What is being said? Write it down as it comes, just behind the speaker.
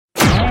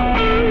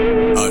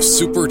a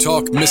Super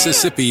Talk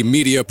Mississippi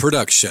media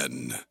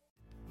production.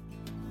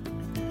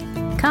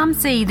 Come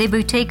see The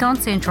Boutique on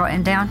Central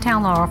in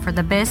downtown Laurel for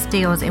the best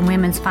deals in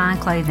women's fine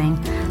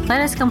clothing.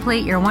 Let us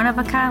complete your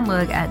one-of-a-kind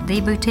look at The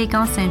Boutique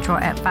on Central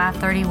at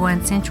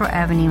 531 Central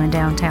Avenue in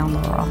downtown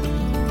Laurel.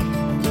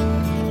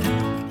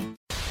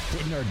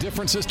 Putting our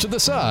differences to the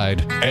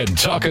side and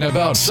talking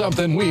about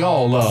something we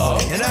all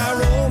love. In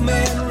our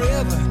Roman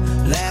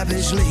River,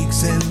 lavish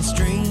lakes and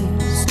streams,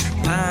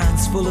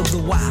 pines full of the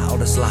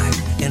wildest life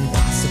and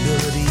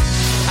possibility.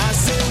 I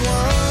said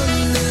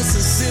one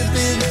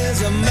Mississippi,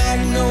 there's a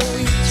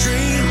magnolia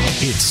tree.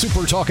 It's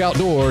Super Talk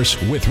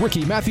Outdoors with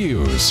Ricky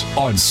Matthews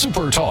on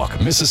Super Talk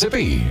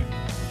Mississippi.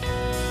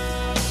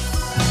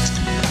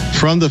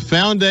 From the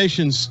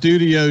Foundation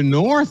Studio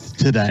North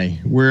today,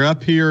 we're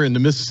up here in the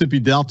Mississippi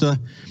Delta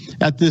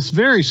at this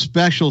very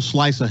special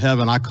slice of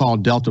heaven I call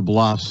Delta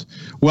Bluffs.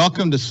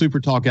 Welcome to Super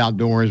Talk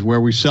Outdoors,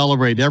 where we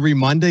celebrate every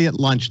Monday at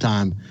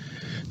lunchtime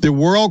the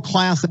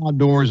world-class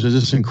outdoors of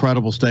this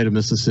incredible state of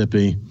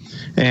Mississippi.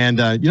 And,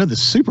 the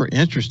super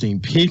interesting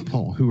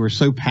people who are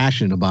so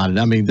passionate about it.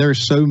 I mean,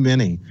 there's so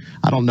many.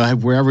 I don't know if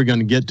we're ever going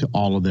to get to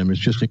all of them. It's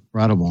just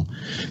incredible.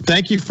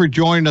 Thank you for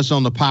joining us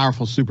on the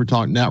powerful Super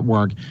Talk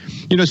Network.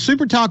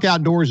 Super Talk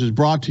Outdoors is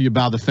brought to you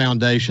by the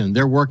Foundation.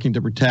 They're working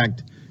to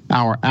protect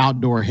our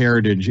outdoor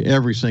heritage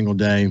every single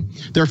day.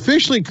 They're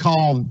officially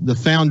called the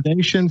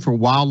Foundation for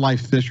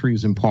Wildlife,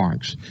 Fisheries, and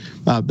Parks.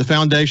 The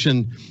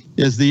Foundation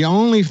is the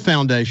only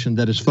foundation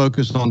that is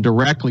focused on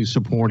directly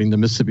supporting the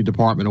Mississippi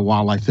Department of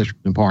Wildlife,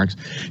 Fisheries, and Parks.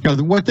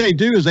 What they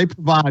do is they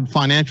provide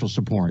financial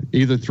support,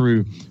 either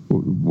through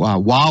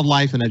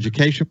wildlife and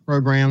education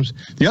programs.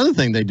 The other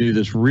thing they do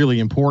that's really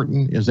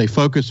important is they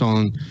focus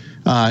on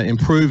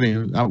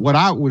improving what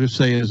I would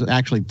say is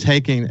actually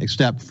taking a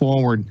step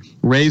forward,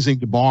 raising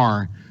the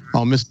bar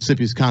on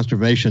Mississippi's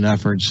conservation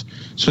efforts,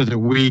 so that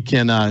we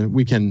can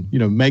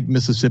make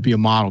Mississippi a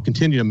model,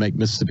 continue to make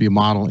Mississippi a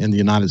model in the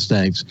United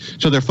States.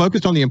 So they're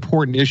focused on the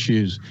important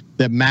issues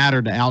that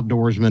matter to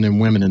outdoorsmen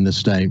and women in this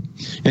state.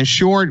 In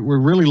short, we're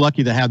really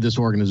lucky to have this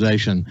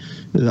organization,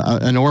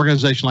 an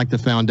organization like the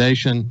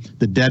Foundation,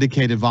 the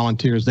dedicated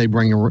volunteers they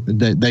bring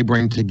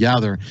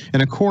together,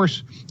 and of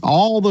course,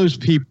 all those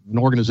people and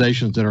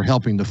organizations that are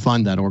helping to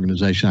fund that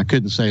organization. I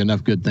couldn't say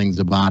enough good things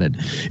about it.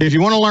 If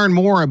you want to learn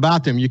more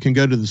about them, you can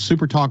go to the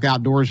Super Talk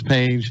Outdoors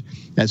page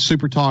at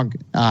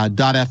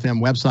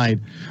supertalk.fm website,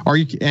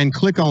 and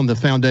click on the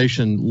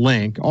Foundation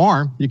link,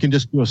 or you can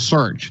just do a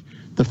search.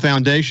 The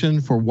Foundation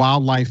for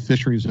Wildlife,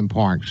 Fisheries, and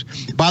Parks.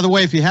 By the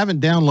way, if you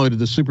haven't downloaded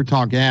the Super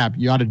Talk app,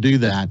 you ought to do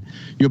that.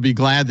 You'll be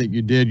glad that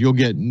you did. You'll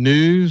get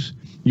news,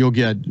 you'll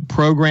get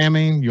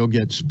programming, you'll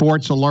get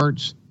sports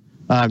alerts,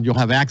 you'll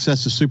have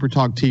access to Super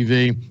Talk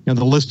TV, and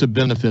the list of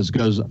benefits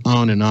goes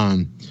on and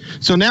on.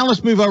 So now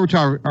let's move over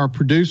to our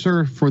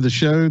producer for the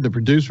show, the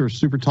producer of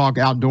Super Talk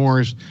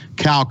Outdoors,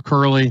 Kyle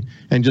Curley,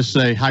 and just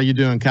say, how you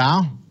doing,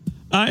 Kyle?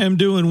 I am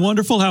doing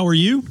wonderful. How are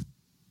you?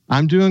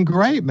 I'm doing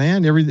great,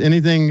 man.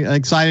 Anything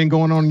exciting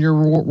going on in your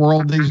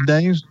world these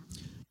days?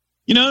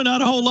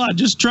 Not a whole lot.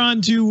 Just trying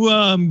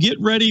to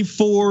get ready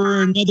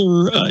for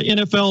another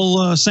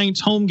NFL Saints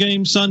home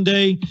game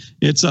Sunday.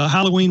 It's a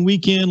Halloween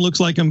weekend. Looks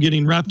like I'm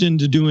getting wrapped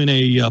into doing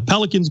a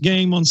Pelicans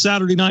game on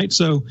Saturday night.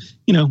 So,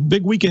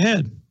 big week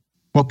ahead.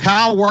 Well,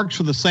 Kyle works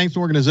for the Saints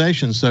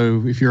organization.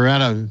 So if you're at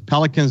a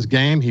Pelicans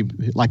game,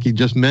 like he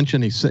just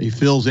mentioned, he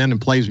fills in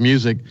and plays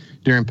music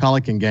during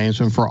Pelican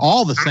games. And for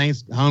all the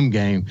Saints home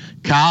game,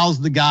 Kyle's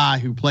the guy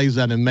who plays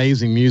that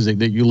amazing music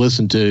that you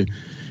listen to.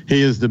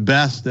 He is the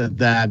best at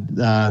that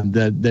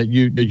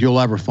you'll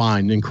ever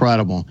find.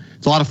 Incredible.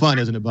 It's a lot of fun,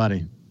 isn't it,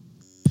 buddy?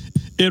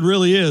 It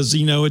really is.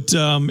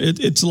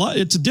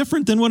 It's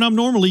different than what I'm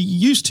normally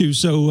used to.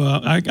 So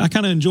I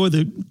kind of enjoy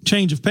the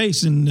change of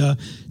pace. And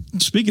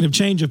speaking of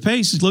change of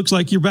pace, it looks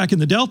like you're back in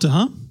the Delta,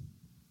 huh?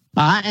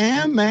 I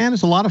am, man.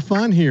 It's a lot of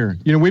fun here.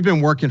 We've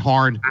been working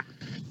hard,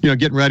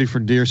 getting ready for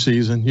deer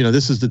season.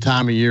 This is the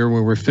time of year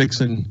where we're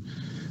fixing,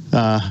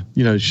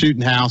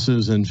 shooting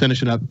houses and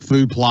finishing up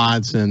food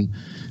plots and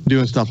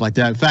doing stuff like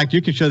that. In fact,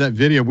 you can show that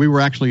video. We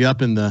were actually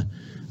up in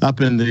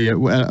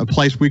a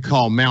place we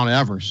call Mount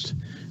Everest,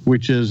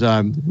 which is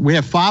we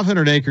have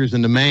 500 acres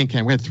in the main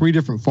camp. We have 3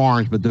 different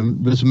farms, but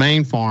this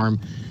main farm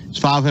is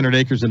 500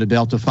 acres in the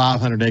Delta,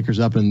 500 acres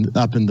up in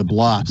the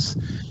bluffs.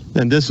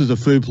 And this is a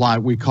food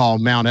plot we call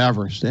Mount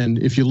Everest. And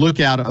if you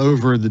look out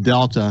over the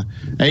Delta,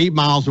 8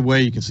 miles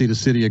away, you can see the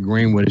city of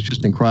Greenwood. It's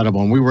just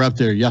incredible. And we were up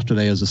there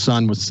yesterday as the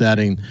sun was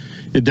setting.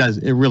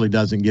 It really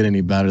doesn't get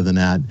any better than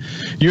that.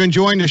 You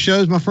enjoying the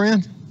shows, my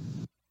friend?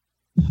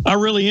 I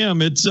really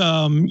am. It's,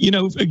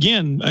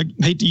 again, I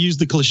hate to use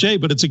the cliche,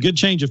 but it's a good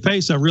change of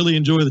pace. I really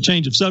enjoy the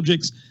change of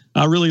subjects.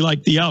 I really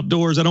like the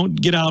outdoors. I don't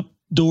get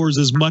outdoors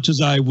as much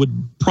as I would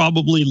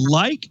probably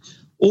like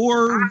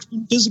or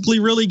physically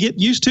really get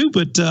used to,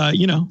 but,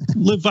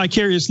 live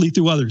vicariously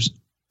through others.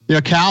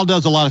 Cal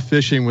does a lot of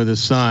fishing with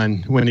his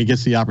son when he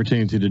gets the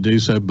opportunity to do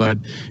so. But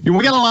we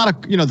got a lot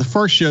of, the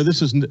first show,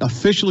 this is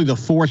officially the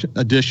 4th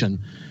edition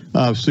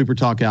of Super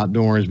Talk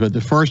Outdoors. But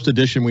the first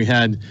edition, we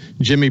had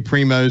Jimmy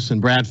Primos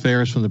and Brad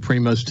Ferris from the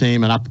Primos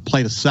team, and I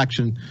played a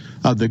section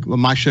of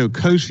my show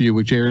Coast View,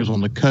 which airs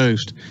on the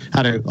coast.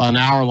 Had an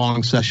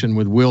hour-long session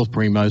with Will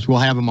Primos. We'll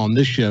have him on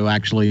this show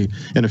actually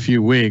in a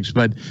few weeks.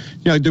 But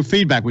the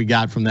feedback we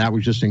got from that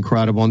was just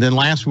incredible. And then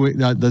last week,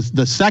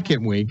 the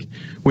second week,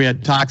 we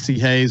had Toxie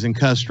Hayes and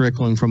Cuz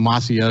Strickland from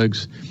Mossy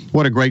Oaks.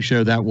 What a great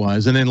show that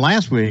was. And then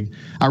last week,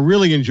 I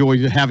really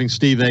enjoyed having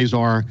Steve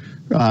Azar,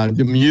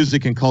 the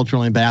music and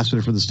cultural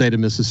ambassador for the state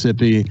of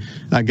Mississippi,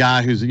 a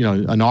guy who's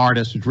an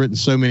artist who's written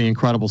so many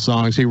incredible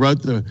songs. He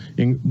wrote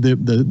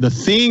the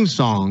theme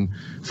song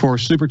for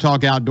Super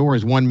Talk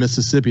Outdoors, One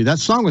Mississippi. That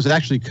song was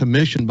actually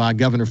commissioned by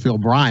Governor Phil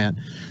Bryant,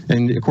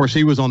 and of course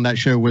he was on that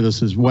show with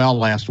us as well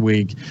last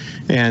week.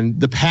 And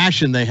the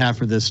passion they have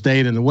for this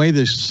state and the way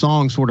this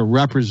song sort of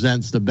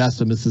represents the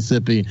best of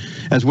Mississippi,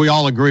 as we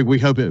all agree, we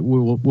hope it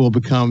will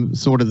become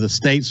sort of the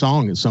state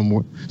song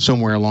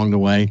somewhere along the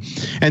way.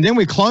 And then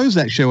we close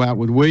that show out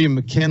with William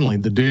McKinley,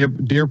 the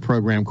Deer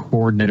Program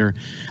Coordinator.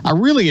 I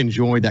really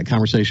enjoyed that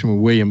conversation with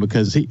William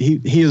because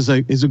he is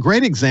a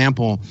great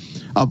example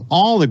of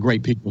all the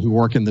great people who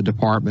work in the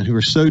department who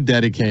are so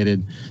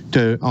dedicated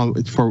to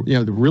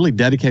really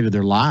dedicated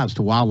their lives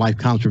to wildlife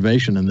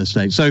conservation in this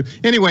state. So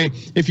anyway,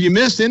 if you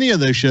missed any of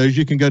those shows,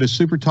 you can go to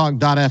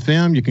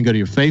supertalk.fm. You can go to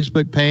your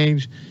Facebook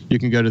page. You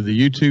can go to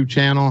the YouTube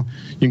channel.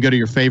 You can go to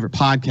your favorite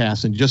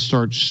podcast and just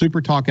search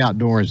Super Talk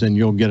Outdoors, and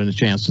you'll get a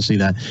chance to see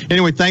that.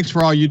 Anyway, thanks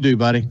for all you do,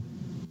 buddy.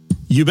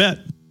 You bet.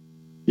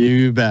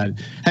 You bet.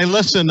 Hey,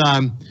 listen,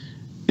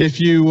 if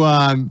you,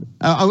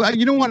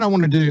 you know what I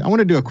want to do? I want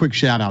to do a quick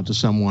shout out to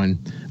someone,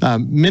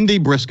 Mindy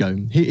Briscoe.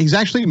 He's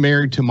actually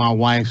married to my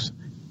wife's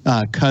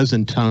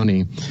cousin,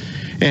 Tony.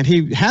 And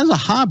he has a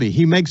hobby.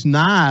 He makes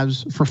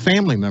knives for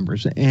family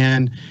members.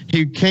 And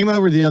he came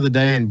over the other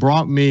day and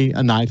brought me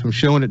a knife. I'm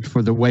showing it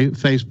for the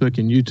Facebook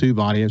and YouTube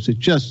audience. It's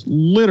just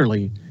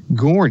literally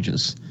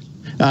gorgeous.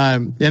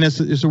 And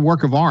it's a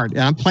work of art.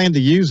 And I'm planning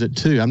to use it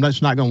too. I'm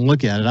just not going to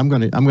look at it. I'm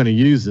going to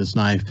use this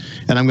knife,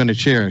 and I'm going to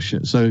cherish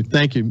it. So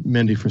thank you,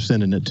 Mindy, for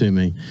sending it to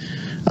me.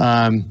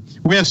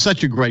 We have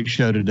such a great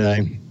show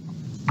today.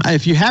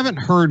 If you haven't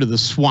heard of the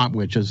Swamp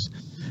Witches,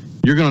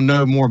 you're going to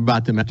know more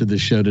about them after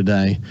this show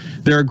today.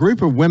 They're a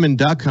group of women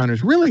duck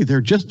hunters. Really, they're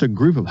just a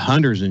group of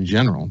hunters in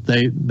general.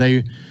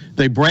 They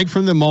break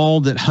from the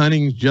mold that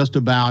hunting's just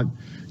about,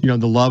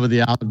 the love of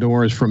the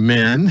outdoors for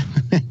men.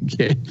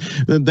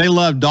 They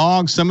love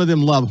dogs. Some of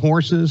them love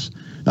horses.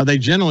 They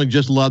generally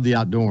just love the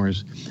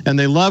outdoors. And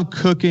they love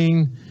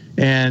cooking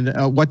and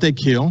what they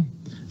kill.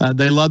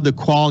 They love the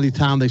quality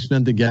time they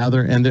spend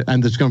together, and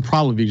there's going to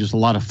probably be just a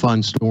lot of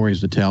fun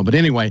stories to tell. But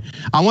anyway,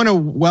 I want to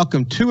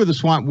welcome two of the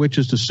Swamp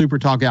Witches to Super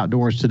Talk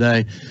Outdoors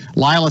today,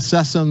 Lila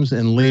Sessoms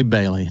and Lee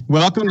Bailey.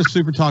 Welcome to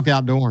Super Talk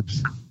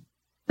Outdoors.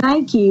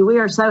 Thank you. We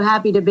are so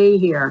happy to be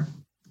here.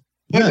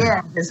 It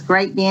is. It's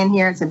great being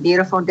here. It's a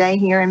beautiful day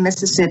here in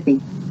Mississippi.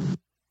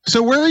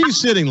 So where are you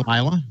sitting,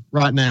 Lila,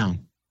 right now?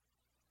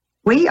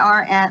 We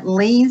are at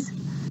Lee's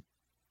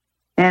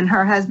and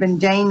her husband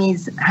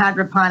Jamie's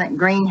hydroponic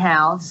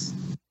greenhouse,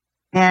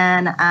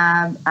 and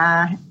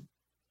I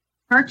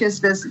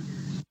purchased this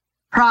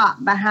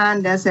prop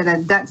behind us at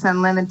a Ducks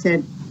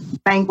Unlimited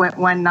banquet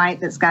one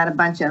night that's got a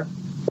bunch of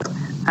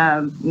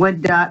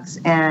wood ducks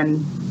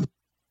in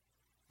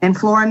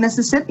Flora,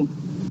 Mississippi.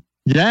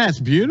 Yeah, it's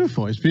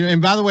beautiful. It's beautiful.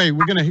 And by the way,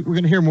 we're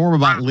gonna hear more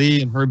about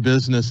Lee and her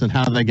business and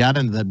how they got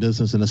into that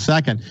business in a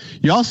second.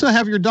 You also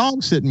have your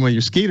dog sitting with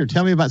you, Skeeter.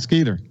 Tell me about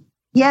Skeeter.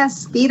 Yes,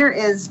 Skeeter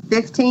is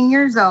 15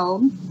 years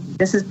old.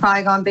 This is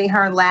probably going to be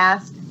her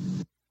last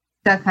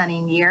duck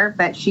hunting year,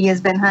 but she has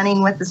been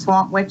hunting with the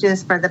Swamp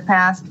Witches for the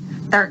past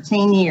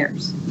 13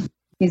 years.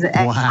 She's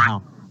an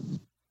wow.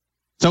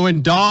 So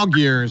in dog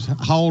years,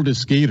 how old is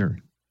Skeeter?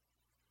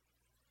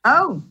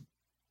 Oh,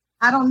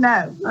 I don't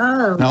know.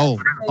 Oh.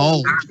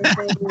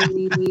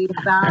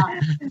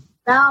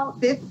 About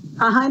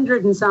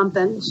 100 and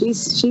something.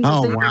 She's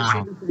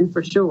wow. Citizen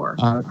for sure.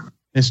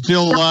 And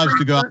still loves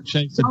to go out and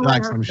chase the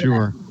ducks, I'm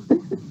sure.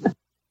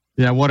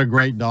 Yeah, what a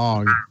great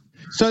dog.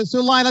 So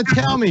Lila,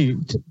 tell me,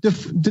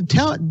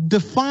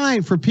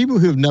 define for people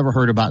who have never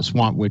heard about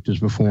Swamp Witches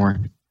before.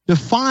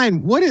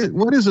 Define what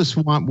is a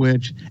Swamp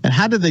Witch and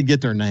how did they get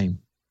their name?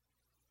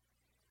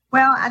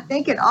 Well, I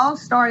think it all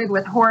started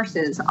with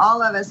horses.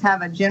 All of us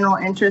have a general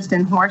interest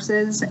in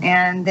horses,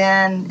 and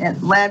then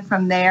it led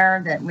from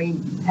there that we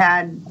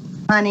had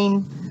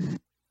hunting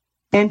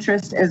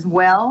interest as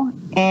well.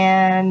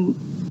 And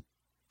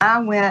I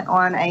went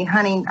on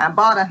I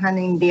bought a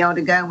hunting deal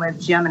to go with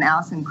Jim and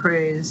Allison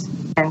Cruz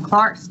in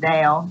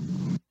Clarksdale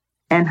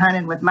and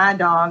hunted with my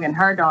dog and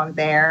her dog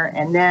there.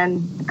 And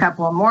then a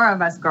couple of more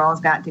of us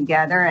girls got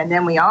together, and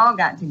then we all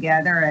got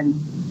together and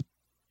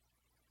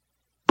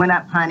went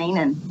up hunting.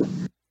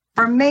 And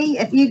for me,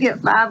 if you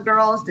get 5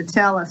 girls to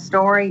tell a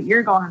story,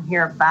 you're going to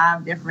hear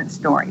 5 different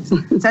stories. So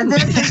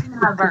this is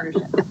my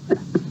version.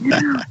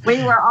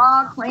 We were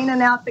all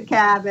cleaning out the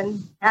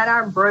cabin, had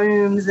our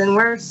brooms, and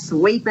we're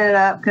sweeping it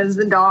up because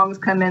the dogs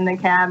come in the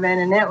cabin.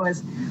 And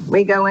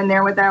we go in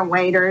there with our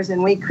waders,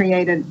 and we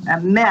created a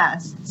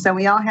mess. So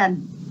we all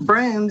had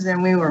brooms,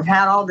 and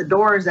had all the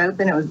doors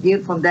open. It was a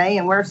beautiful day,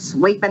 and we're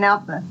sweeping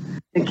out the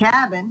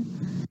cabin.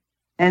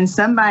 And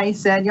somebody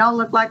said, "Y'all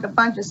look like a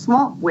bunch of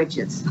swamp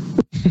witches."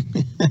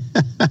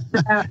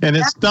 And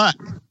it stuck.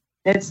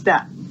 It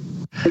stuck.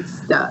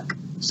 It's stuck.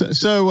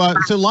 So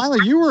Lila,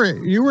 you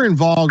were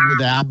involved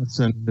with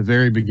Allison at the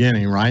very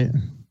beginning, right?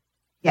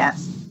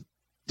 Yes.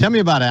 Tell me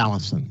about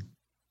Allison.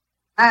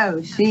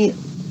 Oh,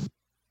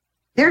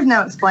 there's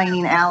no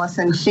explaining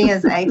Allison. She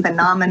is a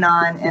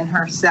phenomenon in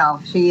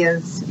herself. She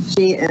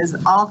is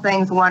all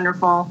things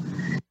wonderful.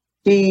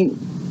 She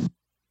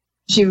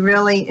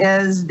really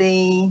is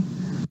the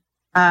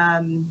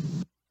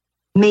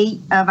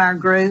meat of our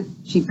group.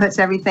 She puts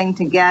everything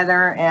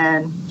together,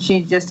 and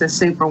she's just a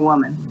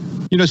superwoman.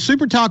 You know,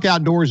 Super Talk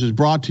Outdoors is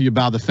brought to you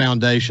by the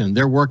Foundation.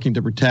 They're working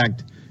to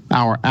protect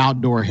our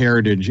outdoor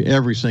heritage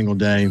every single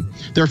day.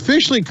 They're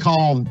officially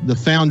called the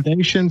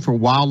Foundation for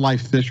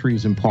Wildlife,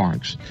 Fisheries, and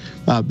Parks.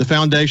 The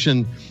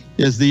Foundation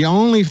is the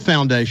only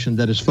foundation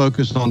that is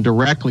focused on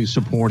directly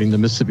supporting the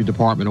Mississippi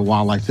Department of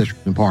Wildlife,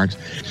 Fisheries, and Parks.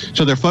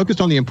 So they're focused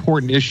on the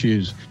important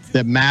issues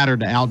that matter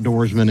to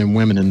outdoorsmen and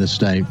women in this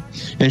state.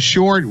 In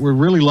short, we're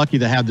really lucky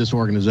to have this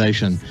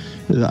organization.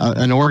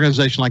 An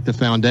organization like the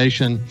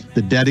Foundation,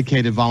 the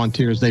dedicated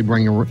volunteers they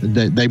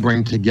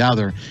bring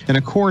together, and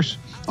of course,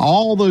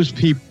 all those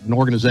people and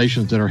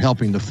organizations that are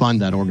helping to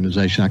fund that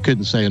organization. I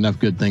couldn't say enough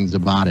good things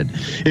about it.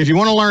 If you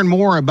want to learn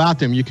more about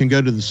them, you can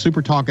go to the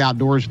Super Talk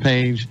Outdoors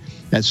page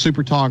at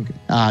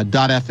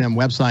supertalk.fm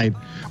website,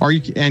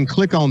 and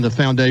click on the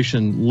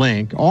Foundation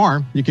link,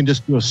 or you can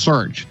just do a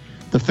search,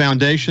 the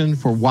Foundation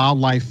for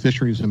Wildlife,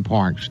 Fisheries, and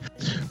Parks.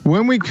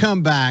 When we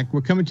come back,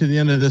 we're coming to the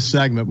end of this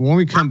segment. When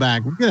we come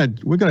back,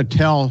 we're gonna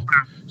tell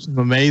some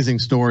amazing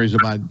stories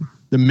about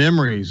the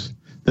memories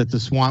that the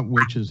swamp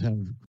witches have.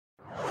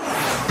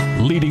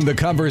 Leading the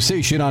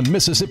conversation on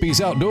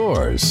Mississippi's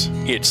outdoors.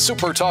 It's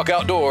Super Talk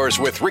Outdoors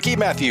with Ricky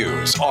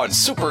Matthews on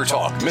Super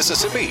Talk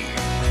Mississippi.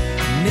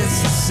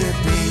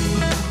 Mississippi.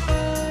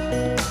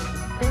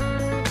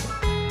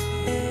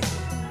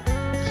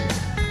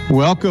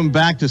 Welcome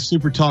back to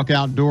Super Talk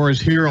Outdoors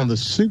here on the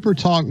Super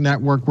Talk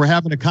Network. We're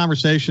having a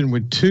conversation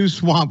with two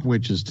swamp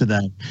witches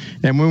today.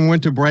 And when we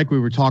went to break, we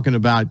were talking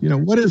about,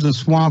 what is a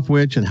swamp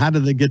witch and how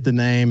did they get the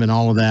name and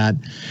all of that.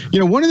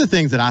 One of the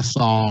things that I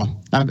saw,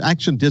 I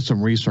actually did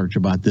some research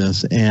about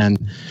this, and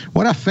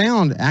what I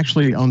found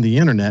actually on the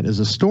internet is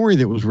a story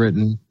that was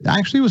written,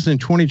 actually it was in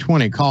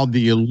 2020, called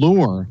The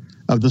Allure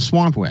of the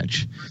Swamp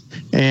Witch.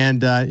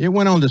 And it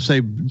went on to say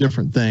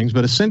different things,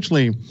 but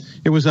essentially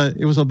it was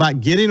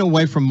about getting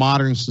away from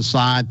modern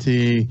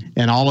society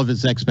and all of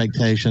its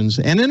expectations.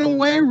 And in a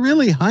way,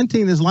 really,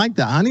 hunting is like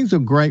that. Hunting's a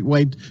great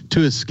way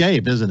to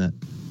escape, isn't it?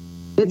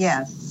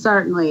 Yes,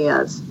 certainly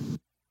is.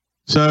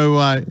 So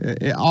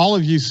all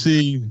of you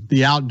see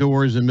the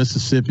outdoors in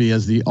Mississippi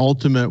as the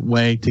ultimate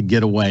way to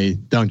get away,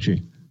 don't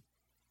you?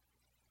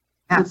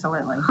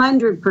 Absolutely.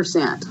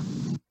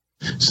 100%.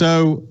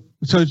 So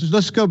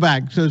let's go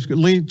back. So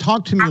Lee,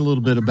 talk to me a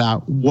little bit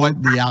about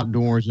what the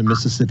outdoors in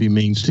Mississippi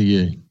means to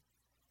you.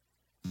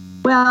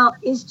 Well,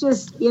 it's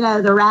just,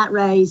 the rat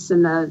race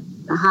and the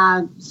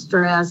high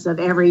stress of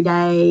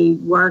everyday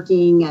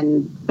working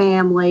and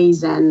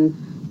families and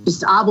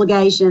just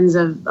obligations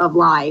of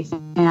life,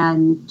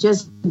 and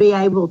just be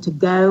able to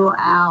go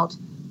out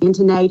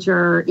into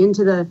nature,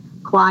 into the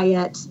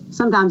quiet.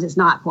 Sometimes it's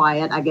not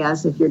quiet, I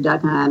guess, if you're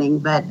duck hunting,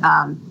 but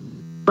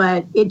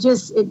it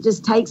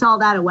just takes all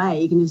that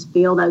away. You can just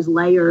feel those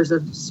layers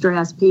of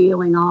stress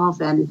peeling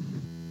off, and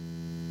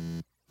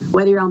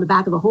whether you're on the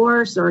back of a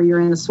horse or you're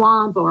in a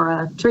swamp or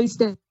a tree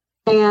stand,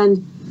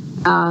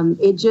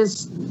 it's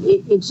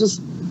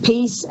just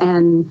peace,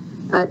 and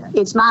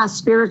it's my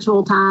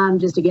spiritual time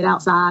just to get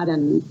outside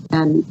and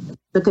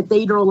the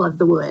cathedral of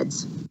the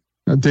woods.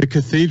 The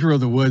Cathedral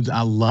of the Woods.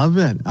 I love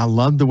it. I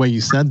love the way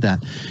you said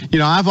that.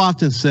 I've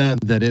often said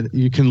that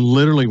you can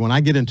literally, when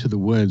I get into the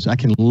woods, I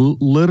can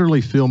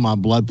literally feel my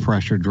blood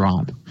pressure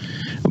drop.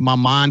 My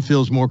mind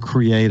feels more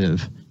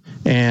creative.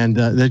 And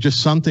there's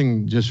just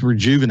something just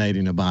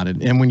rejuvenating about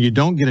it. And when you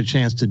don't get a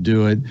chance to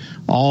do it,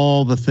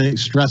 all the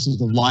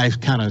stresses of life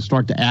kind of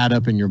start to add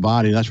up in your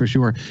body. That's for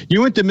sure.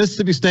 You went to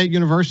Mississippi State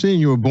University and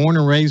you were born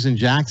and raised in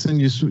Jackson.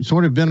 You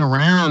sort of been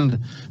around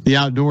the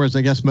outdoors,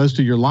 I guess, most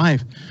of your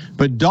life.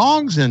 But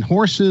dogs and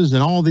horses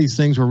and all these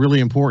things were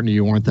really important to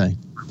you, weren't they?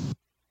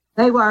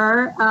 They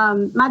were.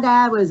 My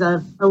dad was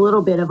a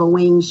little bit of a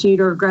wing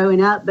shooter growing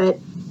up, but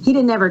he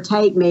didn't ever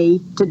take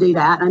me to do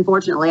that.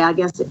 Unfortunately, I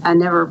guess I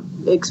never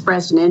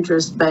expressed an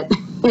interest. But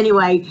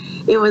anyway,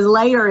 it was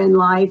later in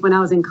life when I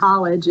was in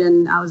college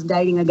and I was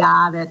dating a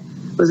guy that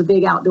was a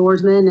big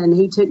outdoorsman, and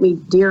he took me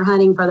deer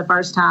hunting for the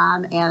first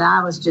time, and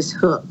I was just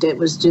hooked. It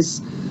was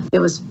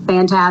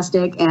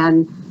fantastic.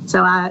 And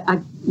so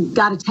I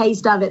got a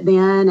taste of it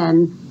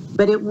then.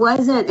 But it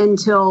wasn't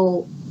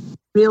until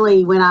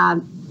really when I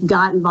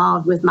got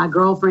involved with my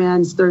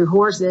girlfriends through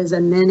horses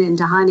and then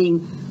into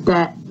hunting,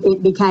 that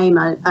it became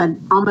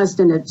almost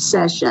an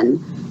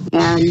obsession.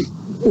 And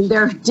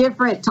there are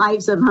different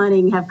types of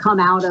hunting have come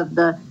out of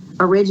the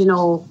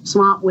original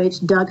Swamp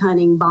Witch duck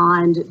hunting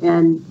bond.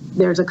 And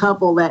there's a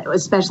couple that,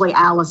 especially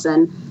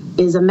Allison,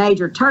 is a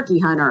major turkey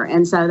hunter.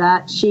 And so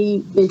that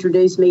she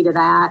introduced me to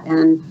that.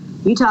 And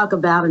you talk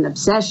about an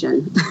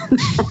obsession.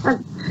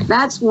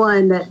 That's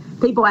one that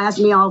people ask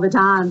me all the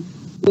time.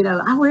 You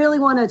know, I really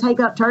want to take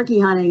up turkey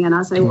hunting. And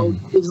I say, well,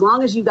 as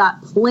long as you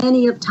got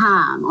plenty of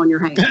time on your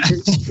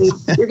hands,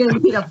 you're going to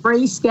get a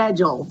free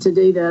schedule to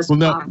do this. Well,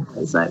 no,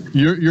 so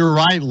you're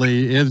right,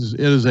 Lee. It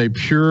is a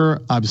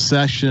pure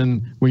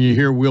obsession. When you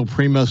hear Will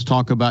Primos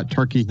talk about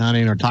turkey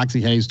hunting, or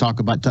Toxie Hayes talk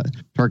about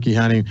turkey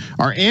hunting,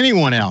 or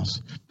anyone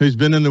else who's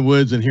been in the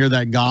woods and hear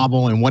that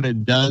gobble and what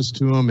it does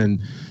to them.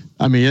 And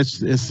I mean, it's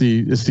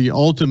the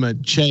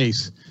ultimate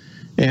chase.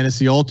 And it's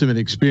the ultimate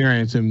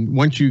experience. And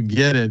once you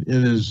get it,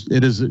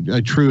 it is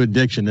a true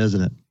addiction,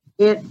 isn't it?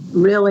 It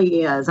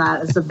really is.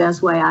 It's the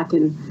best way I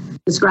can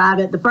describe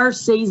it. The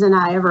first season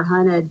I ever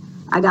hunted,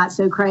 I got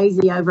so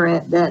crazy over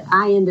it that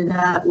I ended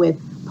up with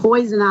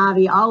poison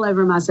ivy all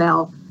over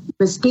myself,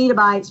 mosquito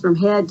bites from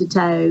head to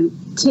toe,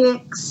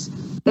 ticks,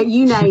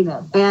 you name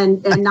it,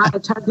 and not a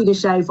turkey to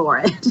show for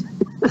it.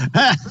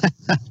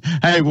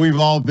 Hey, we've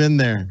all been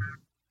there.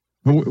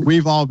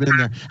 We've all been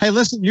there. Hey,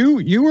 listen,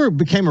 you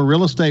became a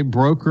real estate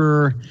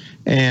broker,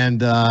 and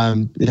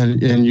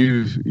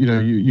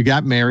you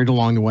got married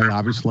along the way,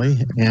 obviously,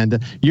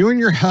 and you and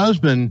your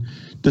husband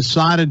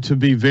decided to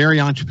be very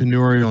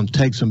entrepreneurial and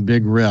take some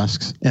big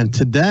risks. And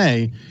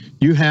today,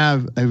 you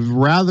have a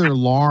rather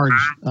large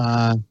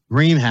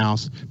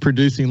greenhouse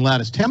producing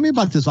lettuce. Tell me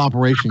about this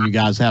operation you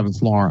guys have in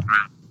Florida.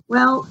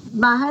 Well,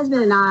 my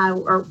husband and I,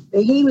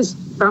 he was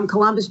from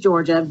Columbus,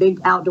 Georgia, a big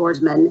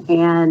outdoorsman,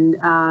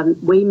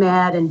 and we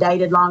met and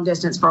dated long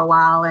distance for a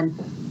while. And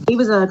he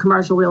was a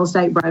commercial real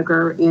estate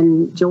broker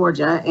in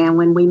Georgia. And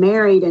when we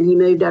married and he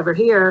moved over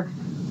here,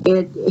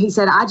 he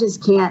said, I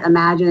just can't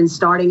imagine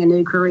starting a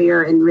new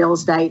career in real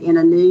estate in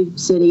a new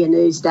city, a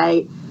new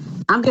state.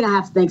 I'm going to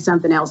have to think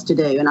something else to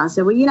do. And I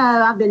said, well,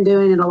 I've been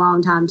doing it a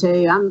long time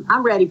too.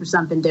 I'm ready for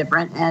something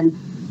different. And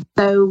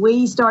so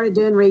we started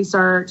doing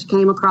research,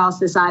 came across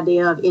this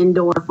idea of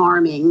indoor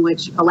farming,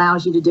 which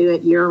allows you to do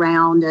it year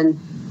round and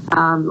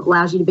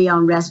allows you to be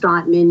on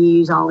restaurant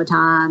menus all the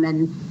time.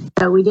 And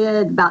so we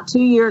did about 2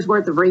 years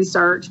worth of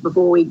research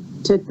before we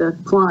took the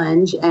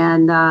plunge.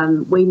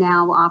 And we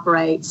now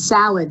operate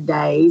Salad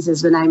Days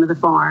is the name of the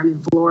farm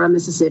in Flora,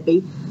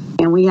 Mississippi.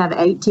 And we have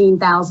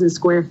 18,000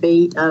 square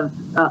feet of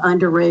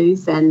under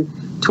roof and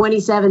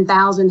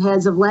 27,000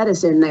 heads of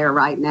lettuce in there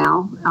right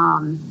now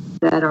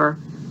that are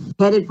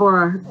headed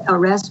for a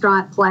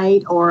restaurant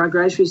plate or a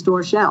grocery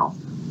store shelf.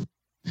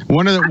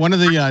 One of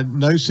the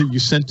notes that you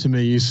sent to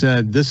me, you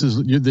said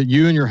that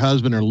you and your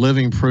husband are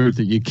living proof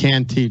that you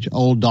can teach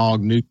old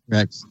dog new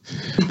tricks.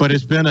 But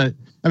it's been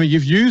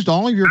you've used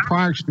all of your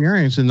prior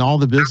experience and all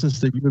the business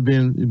that you've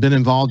been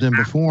involved in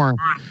before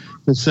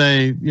to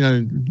say,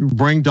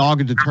 bring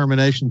dogged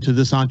determination to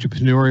this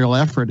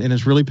entrepreneurial effort, and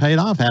it's really paid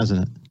off,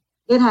 hasn't it?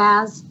 It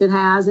has.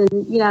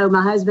 And,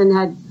 my husband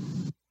had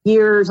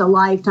years, a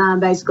lifetime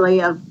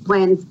basically of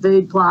planting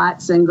food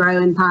plots and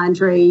growing pine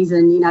trees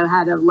and,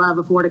 had a love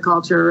of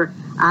horticulture.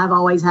 I've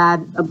always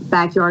had a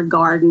backyard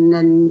garden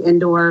and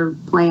indoor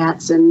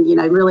plants and,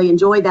 really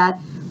enjoyed that.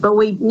 But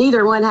we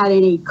neither one had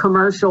any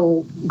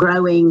commercial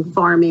growing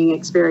farming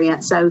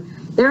experience. So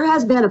there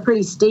has been a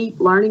pretty steep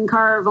learning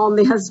curve on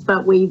this,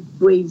 but we've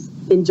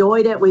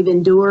enjoyed it. We've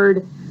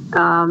endured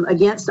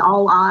against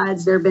all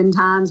odds. There have been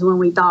times when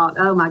we thought,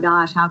 oh my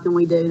gosh, how can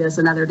we do this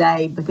another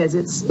day? Because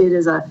it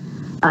is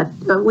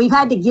we've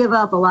had to give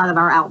up a lot of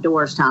our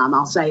outdoors time.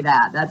 I'll say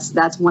that.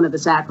 That's one of the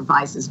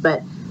sacrifices.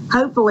 But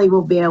hopefully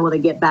we'll be able to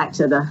get back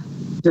to the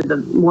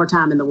more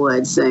time in the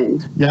woods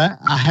soon. Yeah,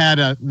 I had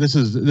this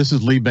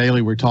is Lee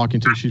Bailey we're talking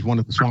to. She's one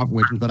of the Swamp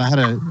Witches, but I had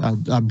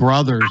a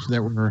brothers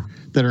that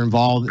are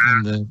involved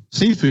in the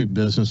seafood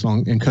business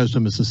in coastal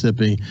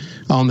Mississippi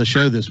on the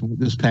show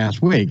this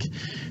past week.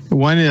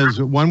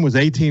 One was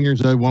 18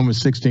 years old, one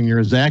was 16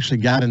 years. They actually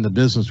got in the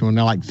business when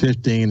they're like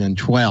 15 and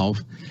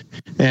 12.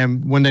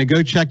 And when they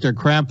go check their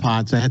crab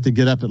pots, they have to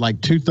get up at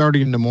like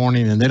 2:30 in the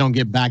morning, and they don't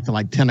get back to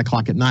like 10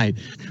 o'clock at night.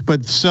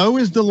 But so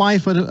is the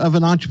life of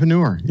an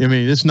entrepreneur. I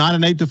mean, it's not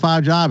an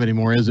 8-to-5 job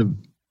anymore, is it?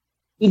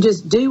 You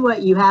just do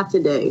what you have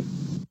to do.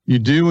 You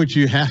do what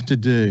you have to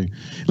do.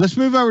 Let's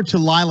move over to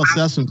Lila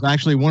Sessoms,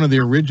 actually one of the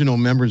original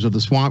members of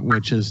the Swamp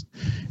Witches.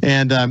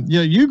 And,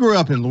 you grew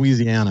up in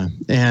Louisiana,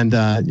 and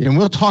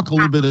we'll talk a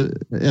little bit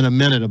in a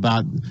minute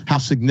about how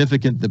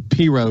significant the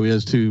Piro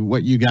is to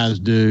what you guys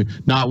do,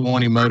 not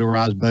wanting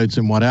motorized boats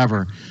and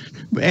whatever.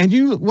 And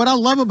what I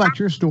love about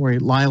your story,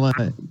 Lila,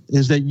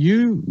 is that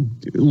you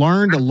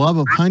learned a love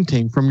of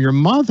hunting from your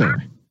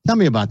mother. Tell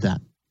me about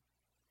that.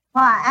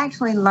 Well, I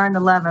actually learned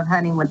the love of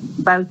hunting with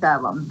both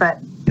of them, but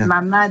my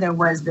mother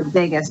was the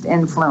biggest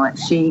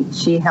influence.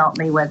 She helped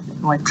me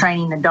with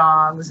training the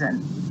dogs,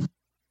 and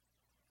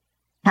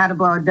how to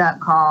blow a duck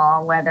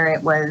call, whether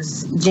it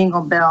was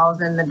jingle bells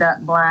in the duck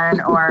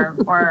blind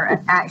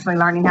or actually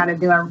learning how to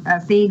do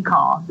a feed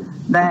call.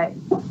 But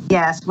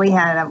yes, we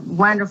had a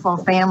wonderful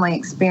family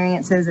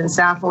experiences in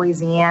South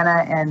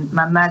Louisiana, and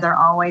my mother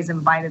always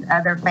invited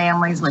other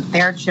families with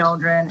their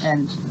children,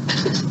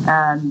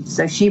 and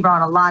so she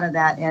brought a lot of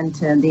that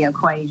into the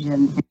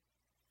equation.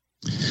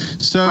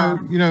 So,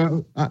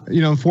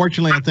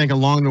 unfortunately, I think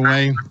along the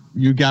way,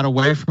 you got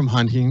away from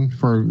hunting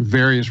for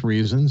various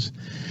reasons,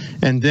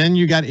 and then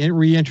you got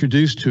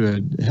reintroduced to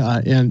it.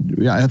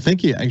 And I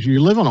think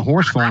you live on a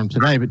horse farm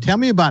today, but tell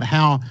me about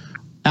how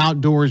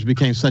outdoors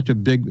became such a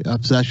big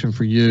obsession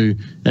for you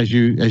as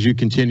you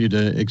continue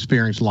to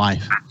experience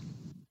life.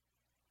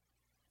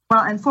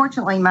 Well,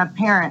 unfortunately, my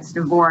parents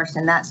divorced,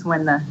 and that's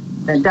when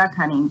the duck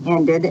hunting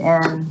ended.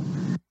 And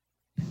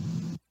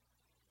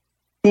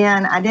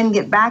then I didn't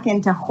get back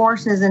into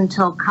horses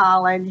until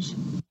college,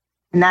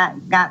 and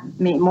that got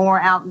me more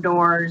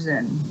outdoors,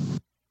 and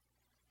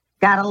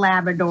got a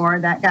Labrador.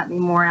 That got me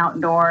more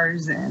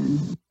outdoors,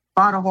 and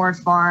bought a horse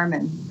farm,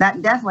 and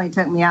that definitely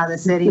took me out of the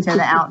city to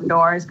the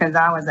outdoors, because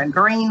I was a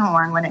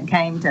greenhorn when it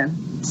came to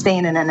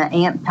standing in an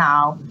ant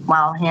pile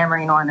while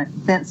hammering on a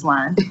fence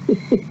line.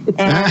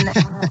 And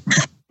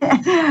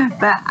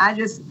but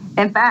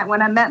in fact,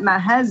 when I met my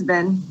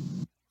husband,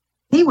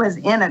 he was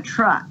in a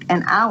truck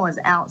and I was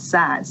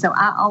outside. So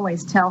I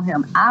always tell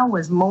him I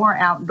was more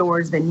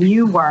outdoors than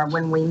you were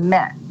when we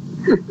met.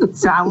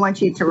 So I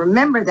want you to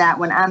remember that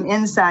when I'm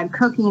inside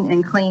cooking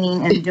and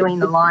cleaning and doing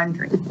the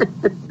laundry.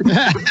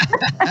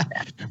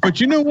 But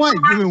you know what?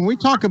 When we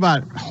talk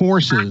about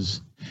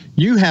horses,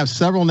 you have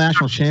several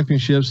national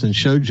championships in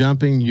show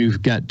jumping.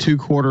 You've got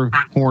 2/4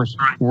 horse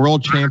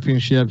world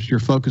championships. You're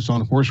focused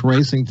on horse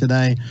racing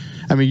today.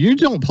 I mean, you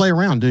don't play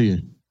around, do you?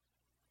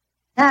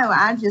 No,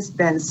 I've just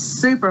been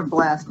super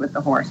blessed with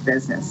the horse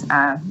business.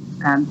 I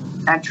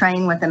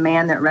trained with a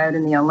man that rode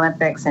in the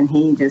Olympics, and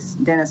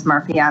Dennis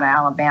Murphy out of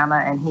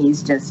Alabama, and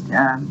he's just,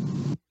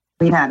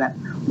 we've had a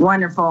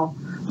wonderful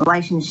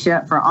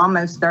relationship for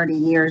almost 30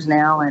 years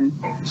now. And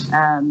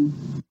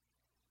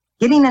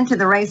getting into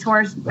the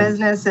racehorse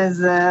business is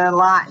a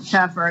lot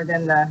tougher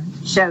than the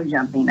show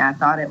jumping. I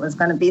thought it was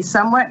going to be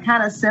somewhat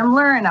kind of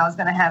similar, and I was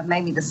going to have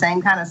maybe the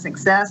same kind of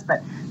success,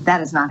 but that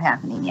is not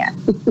happening yet.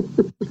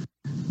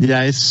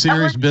 Yeah, it's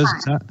serious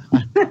business.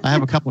 I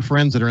have a couple of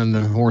friends that are in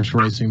the horse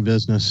racing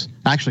business,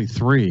 actually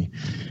 3,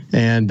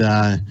 and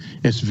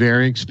it's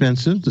very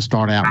expensive to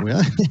start out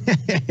with,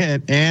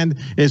 and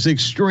it's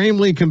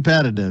extremely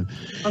competitive.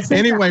 Well,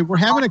 anyway, we're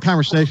having a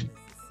conversation.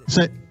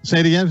 Say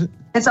it again.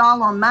 It's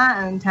all on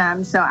my own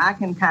time, so I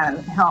can kind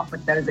of help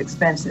with those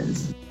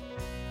expenses.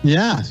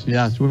 Yes.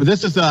 Well,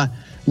 this is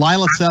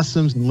Lila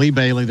Sessoms and Lee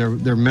Bailey.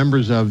 They're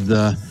members of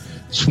the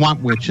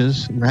Swamp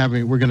Witches.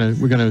 We're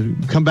gonna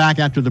come back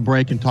after the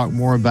break and talk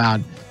more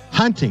about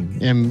hunting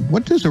and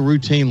what does a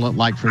routine look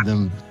like for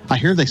them. I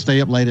hear they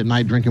stay up late at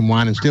night drinking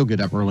wine and still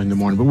get up early in the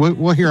morning, but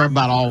we'll hear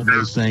about all of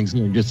those things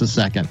in just a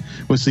second.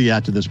 We'll see you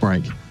after this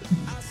break.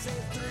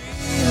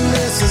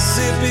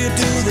 Mississippi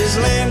to this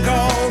land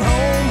called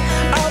home.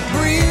 I'll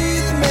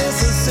breathe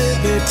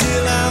Mississippi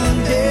till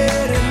I'm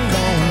dead and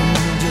gone.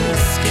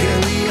 Just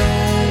carry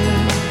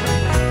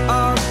on.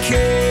 I'll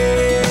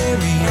carry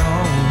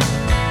on.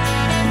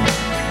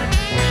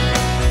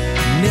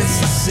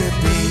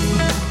 Mississippi.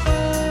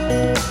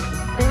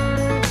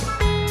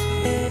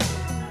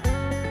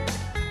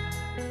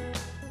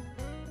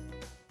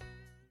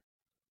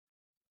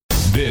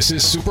 This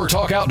is Super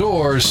Talk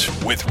Outdoors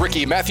with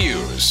Ricky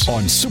Matthews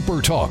on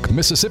Super Talk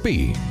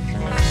Mississippi.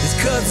 It's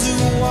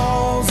kudzu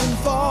walls and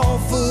fall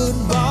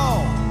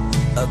football,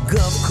 a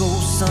Gulf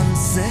Coast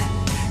sunset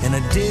and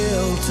a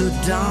Delta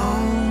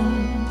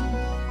dawn.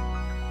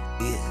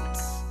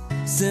 It's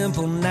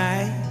simple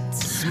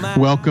nights.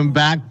 Welcome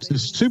back to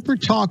Super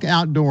Talk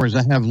Outdoors.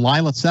 I have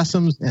Lila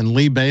Sessoms and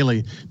Lee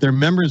Bailey. They're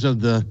members of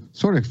the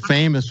sort of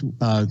famous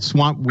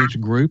Swamp Witch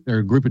group. They're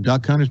a group of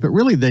duck hunters, but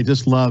really they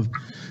just love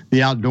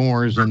the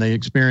outdoors and they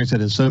experience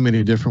it in so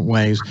many different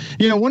ways.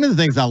 You know, one of the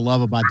things I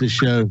love about this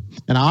show,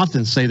 and I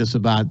often say this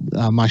about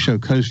my show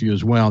Coast View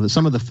as well, that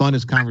some of the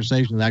funnest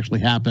conversations actually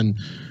happen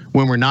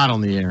when we're not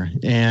on the air.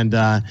 And,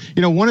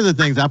 one of the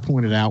things I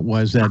pointed out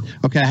was that,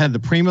 I had the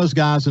Primos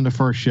guys in the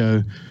first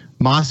show,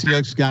 Mossy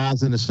Oaks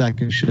guys in the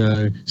second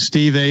show,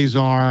 Steve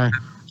Azar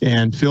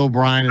and Phil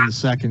Bryan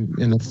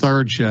in the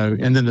third show,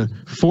 and then the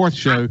fourth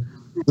show,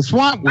 the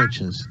Swamp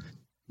Witches.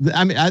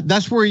 I mean,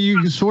 that's where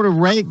you sort of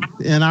rate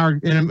in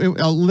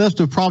a list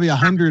of probably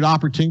 100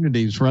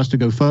 opportunities for us to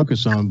go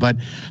focus on. But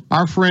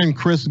our friend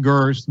Chris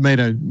Gerst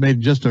made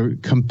just a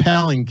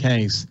compelling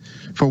case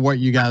for what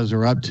you guys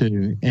are up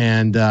to,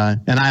 and I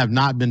have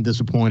not been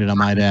disappointed. I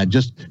might add,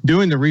 just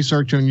doing the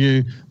research on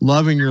you,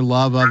 loving your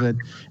love of it,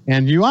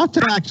 and you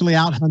often actually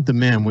out-hunt the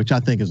men, which I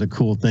think is a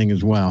cool thing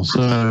as well.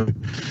 So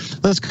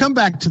let's come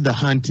back to the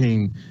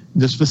hunting.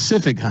 the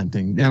specific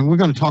hunting, and we're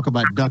going to talk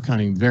about duck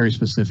hunting very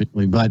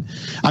specifically. But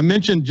I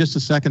mentioned just a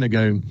second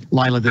ago,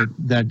 Lila,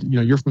 that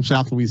you're from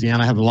South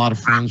Louisiana. I have a lot of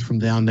friends from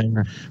down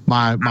there.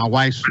 My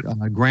wife's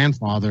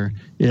grandfather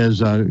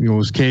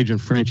was Cajun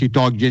French. He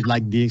talked just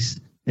like this,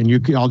 and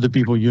all the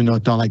people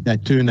talk like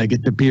that too. And they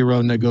get the pirogue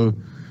and they go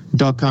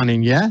duck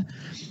hunting. Yeah,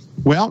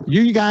 well,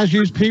 you guys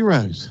use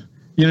pirogues.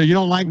 You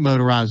don't like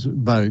motorized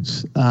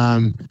boats.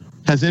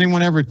 Has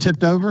anyone ever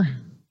tipped over?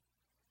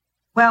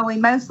 Well, we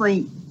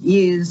mostly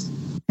use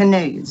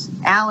canoes.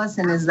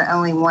 Allison is the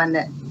only one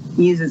that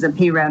uses a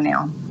pirogue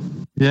now.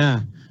 Yeah.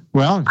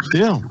 Well,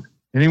 still,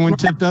 anyone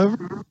tipped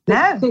over?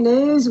 No.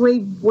 Canoes,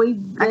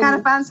 I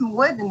gotta find some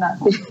wood in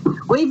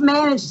the. We've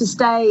managed to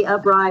stay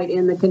upright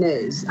in the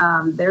canoes.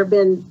 There have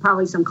been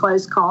probably some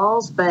close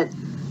calls, but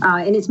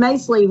and it's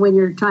mostly when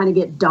you're trying to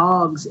get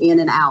dogs in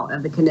and out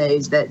of the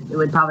canoes that it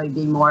would probably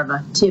be more of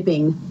a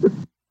tipping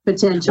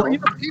potential. Well,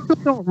 people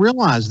don't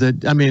realize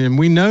that. I mean, and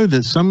we know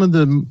that some of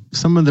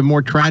the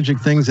more tragic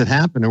things that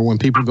happen are when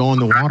people go in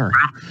the water.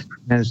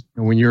 As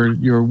when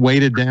you're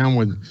weighted down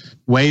with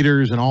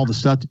waders and all the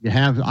stuff that you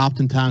have.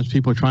 Oftentimes,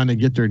 people are trying to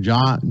get their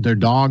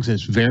dogs.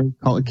 It's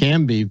it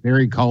can be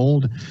very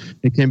cold.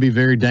 It can be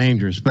very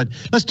dangerous. But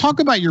let's talk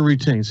about your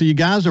routine. So you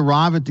guys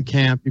arrive at the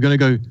camp. You're going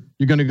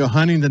to go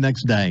hunting the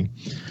next day.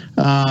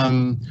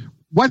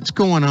 What's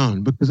going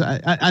on? Because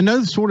I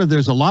know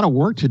there's a lot of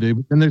work to do,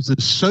 but then there's the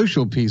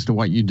social piece to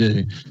what you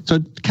do. So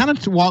kind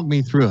of walk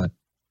me through it.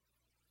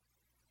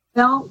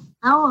 Well,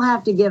 I will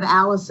have to give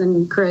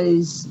Allison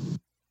Cruz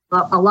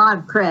a lot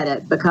of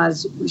credit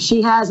because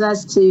she has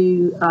us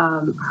to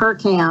her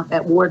camp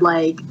at Ward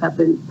Lake up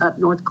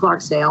north of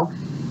Clarksdale.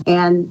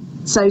 And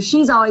so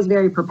she's always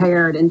very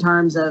prepared in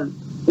terms of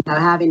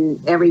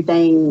having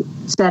everything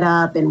set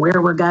up and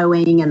where we're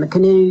going, and the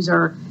canoes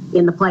are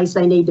in the place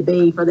they need to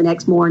be for the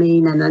next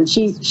morning. And then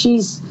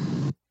she's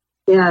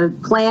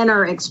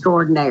planner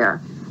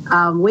extraordinaire.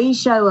 We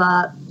show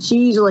up,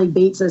 she usually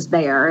beats us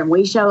there, and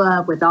we show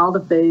up with all the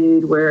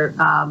food. We're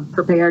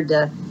prepared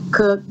to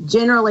cook.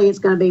 Generally, it's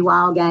going to be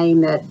wild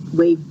game that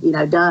we,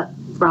 duck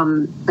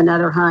from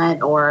another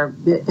hunt, or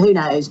who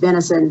knows,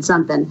 venison,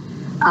 something.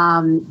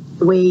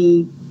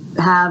 We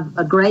have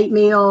a great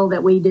meal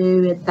that we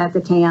do at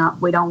the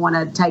camp. We don't want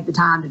to take the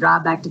time to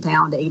drive back to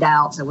town to eat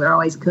out, so we're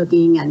always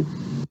cooking and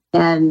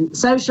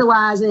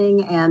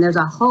socializing, and there's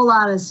a whole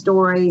lot of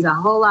stories, a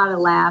whole lot of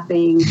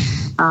laughing,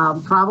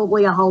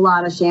 probably a whole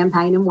lot of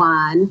champagne and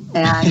wine.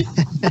 And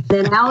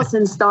then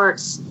Allison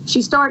starts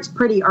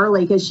pretty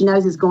early because she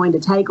knows it's going to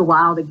take a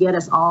while to get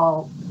us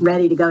all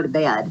ready to go to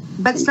bed.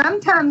 But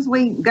sometimes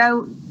we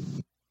go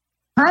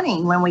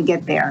hunting when we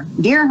get there,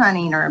 deer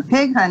hunting or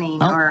pig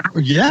hunting or of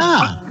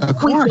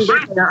course. We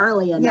can get there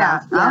early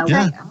enough. Yeah, I'll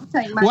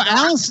take my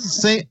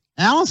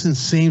Allison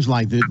seems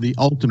like the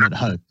ultimate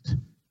host.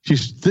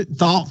 She's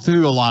thought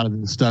through a lot of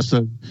this stuff,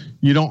 so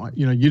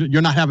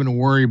you're not having to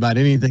worry about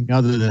anything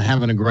other than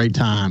having a great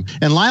time.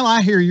 And Lila,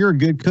 I hear you're a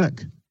good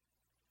cook.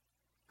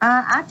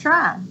 I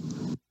try.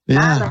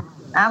 Yeah,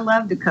 I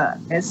love to cook.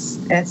 It's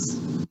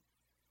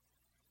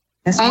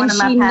and one of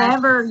my she passions.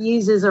 never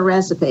uses a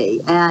recipe,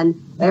 and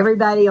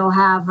everybody will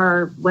have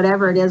her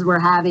whatever it is we're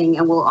having,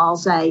 and we'll all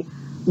say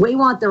we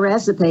want the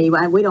recipe.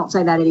 We don't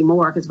say that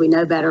anymore because we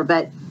know better,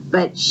 but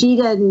she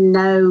doesn't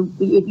know.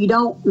 If you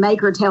don't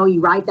make her tell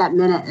you right that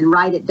minute and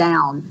write it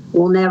down,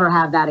 we'll never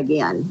have that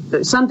again.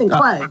 Something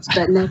close,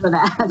 but never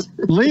that.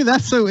 Lee,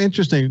 that's so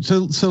interesting.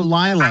 So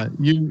Lila,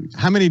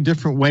 how many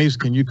different ways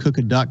can you cook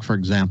a duck, for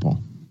example?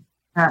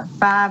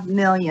 5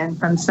 million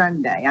from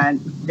Sunday. I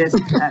just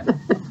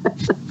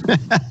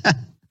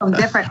I'm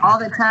different all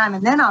the time,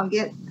 and then I'll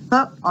get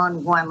hooked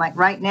on one. Like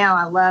right now,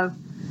 I love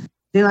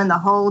doing the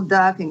whole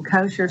duck in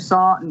kosher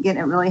salt and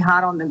getting it really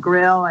hot on the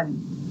grill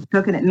and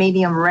cooking it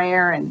medium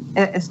rare, and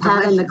it's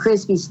delicious. Having the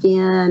crispy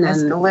skin.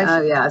 It's delicious.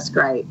 Oh yeah, it's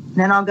great. And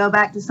then I'll go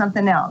back to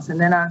something else, and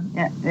then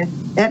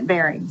it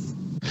varies.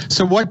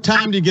 So what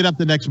time do you get up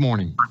the next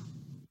morning?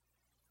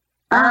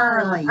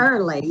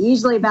 Early.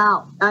 Usually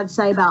I'd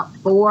say about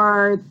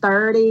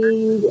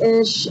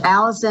 4:30-ish.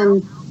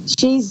 Allison,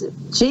 she's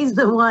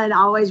the one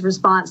always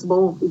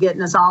responsible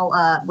getting us all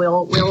up.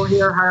 We'll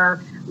hear her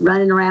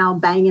running around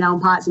banging on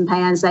pots and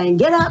pans saying,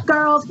 "Get up,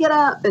 girls, get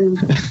up." And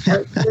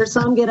there's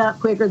some get up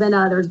quicker than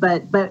others,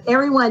 but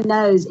everyone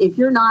knows if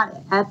you're not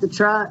at the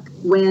truck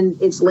when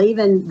it's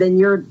leaving, then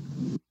you're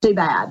too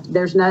bad.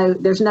 There's no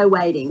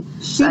waiting.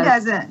 She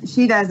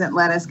doesn't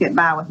let us get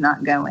by with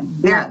not going.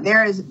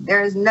 There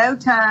is no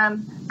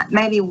time,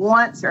 maybe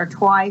once or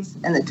twice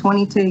in the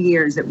 22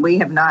 years that we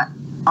have not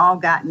all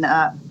gotten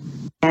up.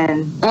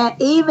 And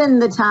even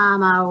the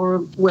time I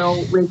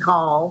will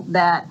recall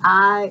that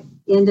I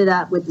ended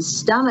up with the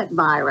stomach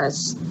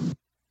virus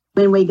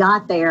when we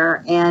got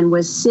there and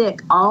was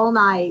sick all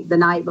night the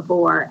night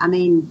before. I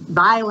mean,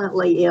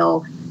 violently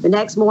ill. The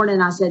next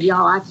morning I said,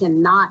 "Y'all, I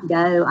cannot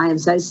go. I am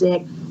so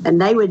sick." And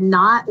they would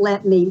not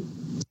let me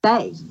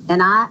stay.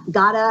 And I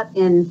got up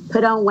and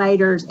put on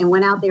waders and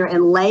went out there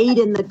and laid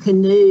in the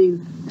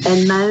canoe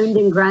and moaned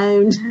and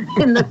groaned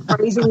in the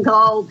freezing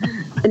cold.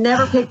 I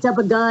never picked up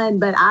a gun,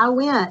 but I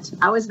went.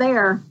 I was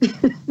there.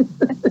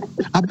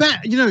 I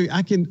bet,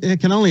 I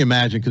can only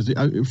imagine, because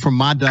from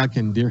my duck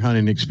and deer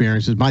hunting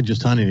experiences, my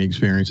just hunting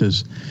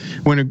experiences,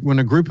 when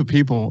a group of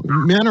people,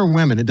 men or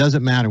women, it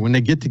doesn't matter, when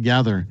they get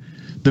together,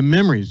 the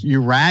memories,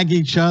 you rag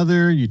each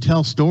other, you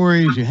tell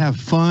stories, you have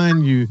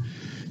fun,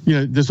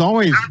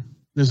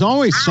 there's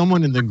always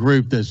someone in the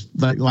group that's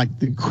like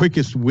the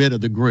quickest wit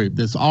of the group,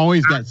 that's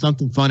always got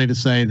something funny to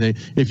say.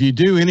 If you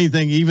do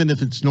anything, even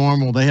if it's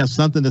normal, they have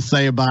something to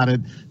say about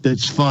it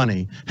that's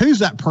funny. Who's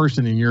that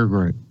person in your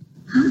group?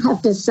 I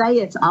have to say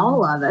it's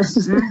all of us.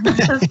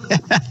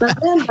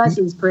 But Lynn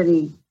Bussey's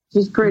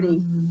she's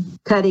pretty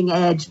cutting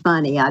edge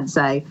funny, I'd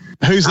say.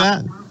 Who's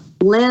that?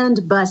 Lynn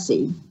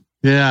Bussey.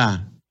 Yeah.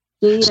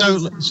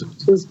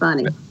 She's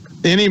funny.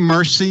 Any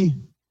mercy?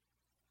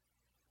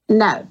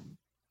 No.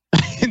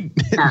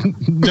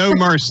 No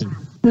mercy.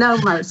 No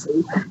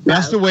mercy. No.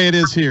 That's the way it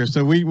is here.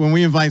 So when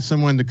we invite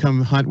someone to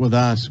come hunt with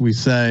us, we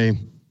say,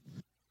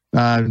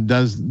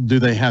 do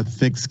they have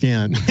thick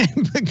skin?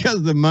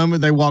 Because the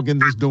moment they walk in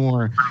this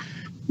door,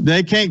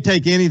 they can't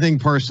take anything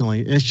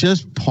personally. It's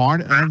just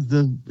part of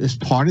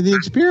the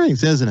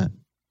experience, isn't it?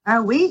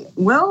 We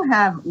will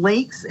have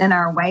leaks in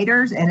our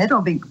waders, and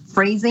it'll be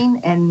freezing,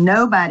 and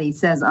nobody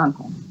says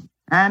uncle.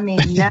 I mean,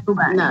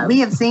 nobody. No.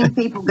 We have seen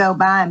people go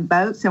by in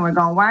boats, and we're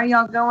going, why are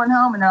y'all going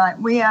home? And they're like,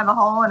 we have a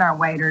hole in our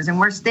waders, and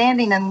we're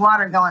standing in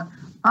water going,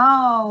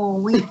 oh,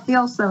 we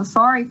feel so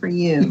sorry for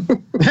you.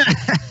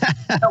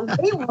 So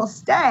we will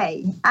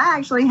stay. I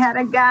actually had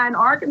a guy in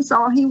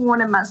Arkansas, he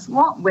wanted my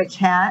swamp witch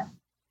hat,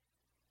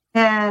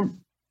 and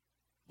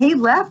he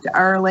left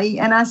early,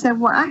 and I said,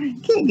 well, I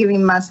can't give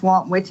him my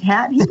swamp witch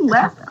hat. He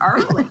left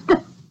early.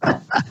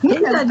 He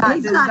does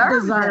not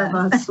deserve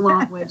a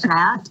swamp witch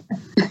hat.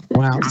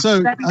 Wow.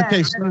 So,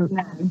 okay.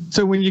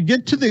 So when you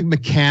get to the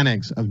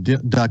mechanics of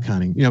duck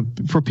hunting,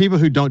 for people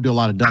who don't do a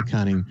lot of duck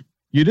hunting,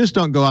 you just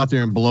don't go out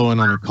there and blow in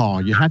on a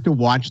call. You have to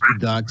watch the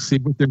ducks, see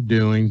what they're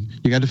doing.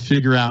 You got to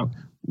figure out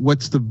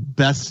what's the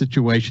best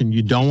situation.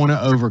 You don't want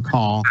to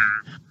overcall.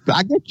 But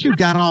I guess you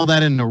got all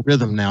that in the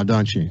rhythm now,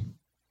 don't you?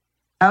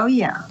 Oh,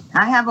 yeah.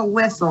 I have a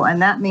whistle,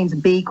 and that means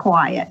be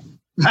quiet.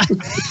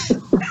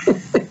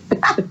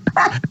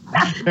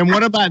 And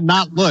what about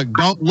not look?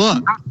 Don't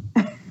look.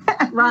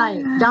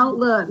 Right. Don't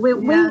look.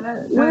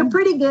 We're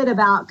pretty good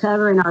about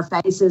covering our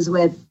faces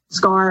with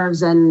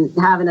scarves and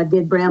having a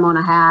good brim on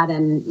a hat.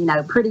 And,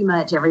 pretty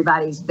much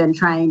everybody's been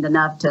trained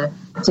enough to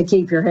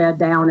keep your head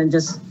down and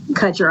just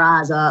cut your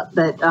eyes up.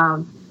 But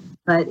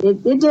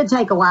it did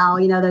take a while,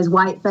 those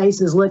white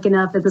faces looking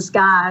up at the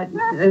sky,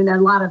 and a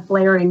lot of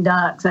flaring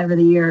ducks over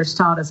the years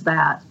taught us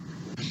that.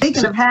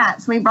 Speaking of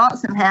hats, we brought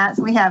some hats.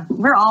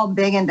 We're all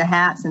big into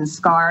hats and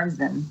scarves,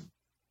 and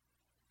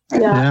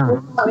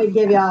we'd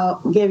give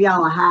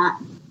y'all a hat.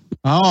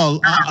 Oh,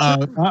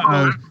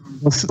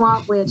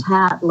 Swamp witch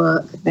hat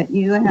look that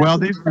you have. Well,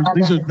 these are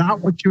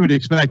not what you would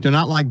expect. They're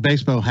not like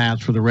baseball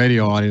hats for the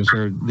radio audience.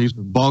 These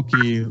are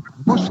bulky,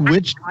 almost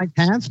witch-like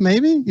hats.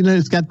 Maybe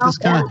it's got this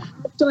kind of.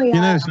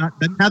 It's not.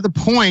 They have the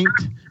point,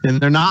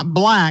 and they're not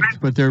black,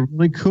 but they're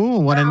really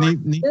cool. What a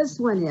neat. This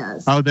one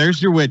is. Oh,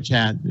 there's your witch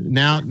hat.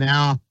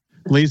 Now,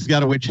 Lee's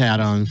got a witch hat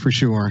on for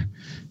sure.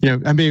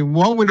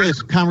 What would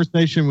this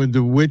conversation with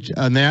the witch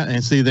on that?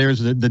 And see, there's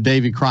the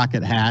Davy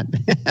Crockett hat.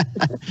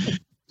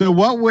 So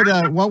what would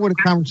a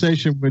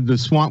conversation with the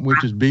swamp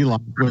witches be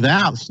like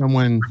without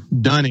someone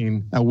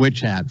donning a witch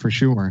hat for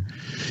sure?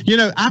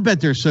 I bet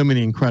there's so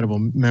many incredible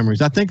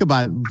memories. I think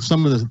about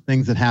some of the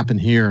things that happen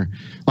here.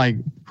 Like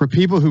for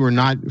people who are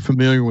not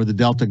familiar with the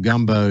Delta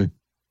gumbo,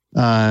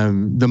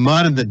 the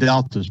mud in the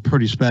Delta is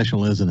pretty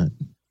special, isn't it?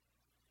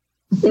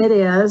 It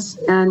is,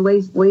 and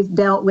we've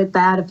dealt with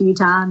that a few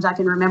times. I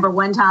can remember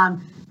one time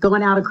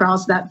going out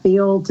across that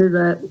field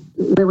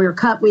we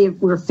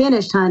were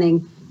finished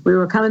hunting. We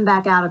were coming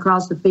back out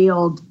across the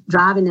field,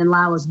 driving in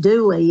Lila's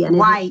dually, and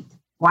white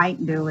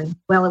dually.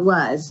 Well, it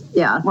was,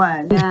 yeah, it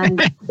was,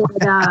 and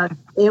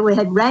it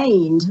had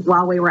rained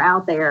while we were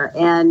out there,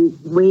 and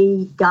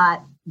we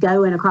got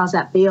going across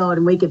that field,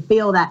 and we could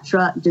feel that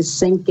truck just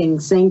sinking.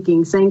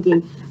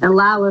 And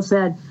Lila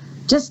said,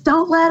 "Just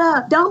don't let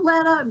up, don't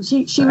let up." And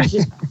she was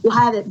just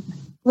had it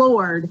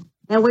floored.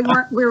 And we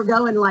were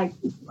going like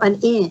an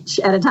inch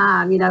at a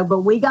time,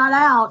 but we got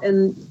out,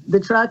 and the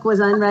truck was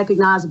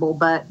unrecognizable,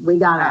 but we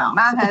got out.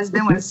 My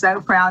husband was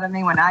so proud of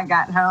me when I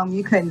got home.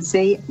 You couldn't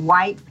see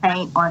white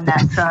paint on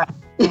that truck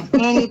in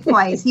any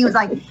place. He was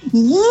like,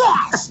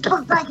 yes, it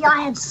looked like y'all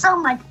had so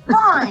much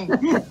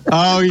fun.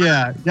 Oh,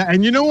 yeah.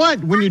 And you know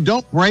what? When you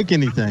don't break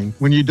anything,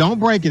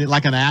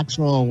 like an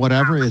axle or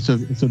whatever, it's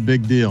a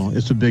big deal.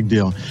 It's a big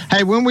deal.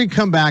 Hey, when we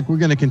come back, we're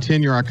going to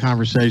continue our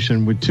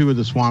conversation with two of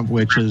the swamp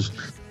witches,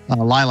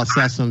 Lila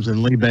Sessoms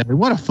and Lee Bailey.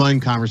 What a fun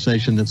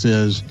conversation this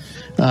is.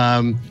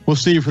 We'll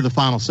see you for the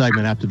final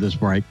segment after this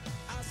break.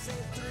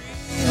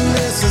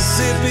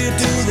 Mississippi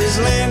to this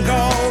land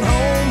called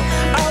home.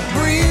 I'll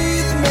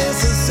breathe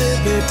Mississippi.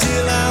 happy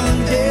till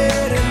I'm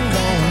dead and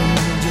gone.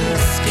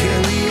 Just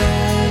carry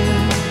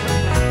on,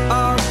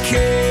 oh,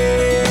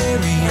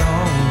 carry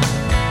on,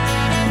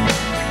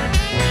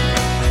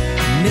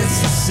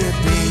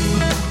 Mississippi.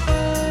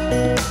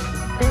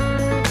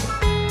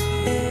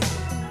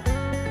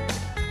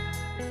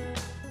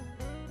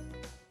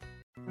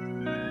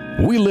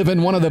 We live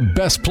in one of the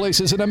best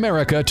places in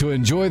America to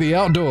enjoy the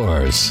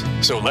outdoors.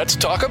 So let's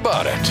talk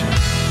about it.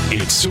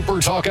 It's Super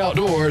Talk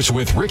Outdoors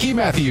with Ricky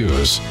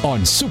Matthews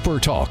on Super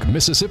Talk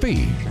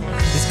Mississippi.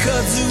 It's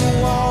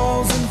kudzu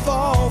walls and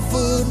fall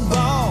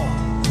football,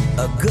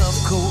 a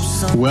Gulf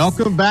Coast.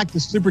 Welcome back to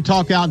Super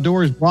Talk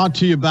Outdoors, brought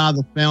to you by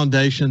the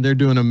Foundation. They're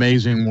doing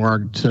amazing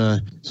work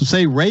to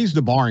raise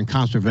the bar in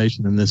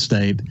conservation in this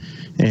state.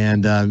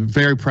 And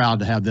very proud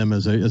to have them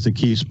as a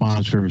key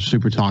sponsor of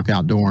Super Talk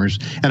Outdoors.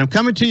 And I'm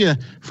coming to you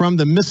from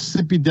the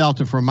Mississippi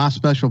Delta, from my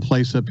special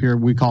place up here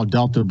we call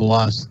Delta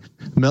Bluffs.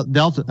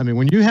 Delta, I mean,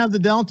 when you have the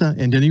Delta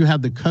and then you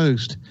have the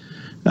coast,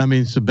 I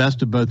mean, it's the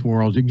best of both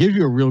worlds. It gives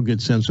you a real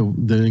good sense of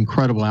the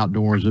incredible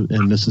outdoors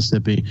in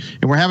Mississippi.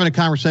 And we're having a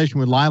conversation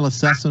with Lila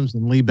Sessoms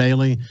and Lee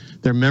Bailey.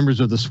 They're members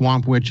of the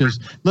Swamp Witches.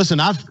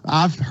 Listen,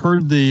 I've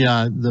heard the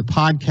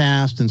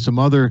podcast and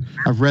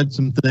I've read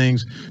some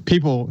things.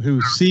 People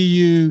who see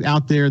you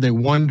out there, they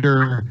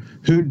wonder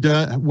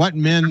what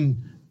men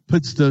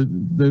puts the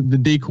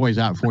decoys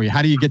out for you.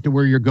 How do you get to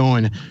where you're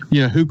going?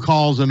 You know, who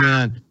calls them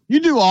in? You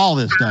do all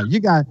this stuff.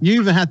 You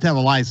even have to have a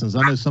license.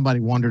 I know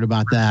somebody wondered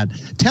about that.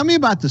 Tell me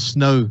about the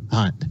snow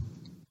hunt.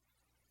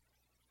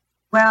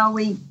 Well,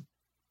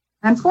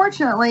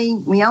 unfortunately,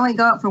 we only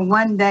go up for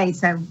one day,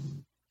 so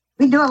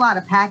we do a lot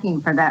of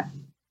packing for that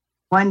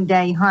one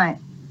day hunt.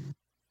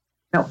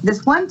 So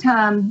this one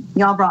time,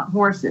 y'all brought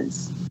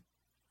horses.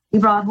 You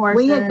brought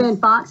horses? We had been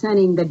fox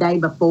hunting the day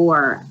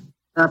before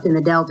up in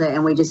the Delta,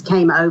 and we just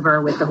came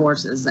over with the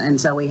horses, and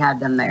so we had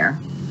them there.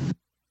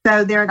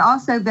 So there had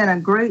also been a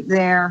group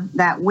there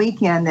that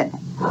weekend that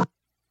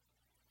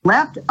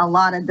left a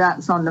lot of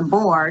ducks on the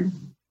board.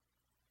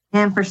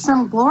 And for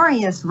some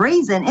glorious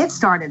reason, it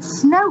started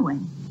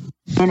snowing.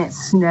 And it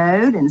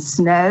snowed and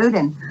snowed.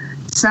 And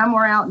some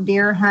were out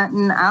deer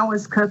hunting. I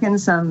was cooking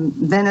some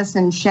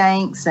venison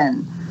shanks.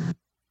 And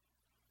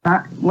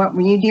what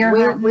were you, deer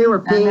hunting? We were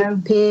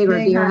pig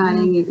or deer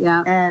hunting.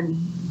 Yeah. And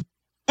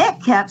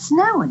it kept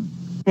snowing.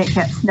 It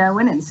kept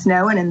snowing and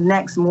snowing. And the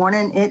next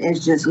morning, it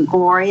is just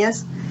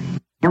glorious.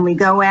 And we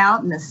go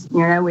out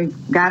and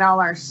we've got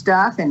all our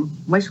stuff and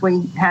wish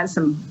we had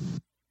could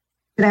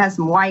have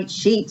some white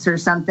sheets or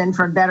something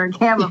for better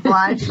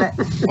camouflage. But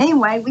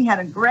anyway, we had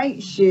a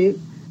great shoot.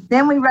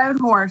 Then we rode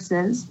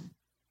horses.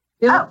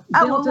 Snow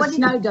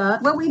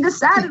duck. Well, we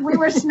decided we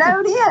were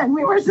snowed in.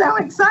 We were so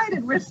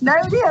excited. We're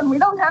snowed in. We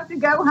don't have to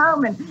go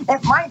home, and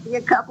it might be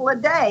a couple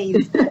of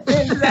days.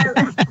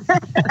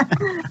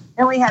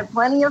 And we had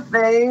plenty of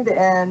food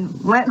and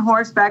went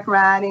horseback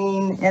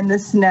riding in the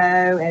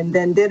snow, and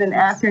then did an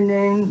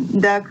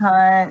afternoon duck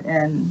hunt.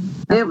 And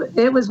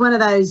it was one of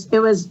those. It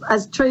was a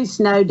true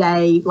snow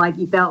day, like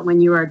you felt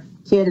when you were a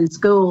kid in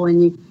school,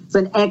 and it's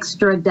an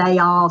extra day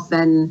off.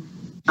 And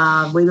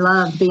we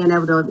loved being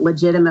able to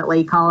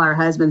legitimately call our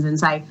husbands and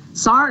say,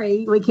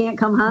 "Sorry, we can't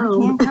come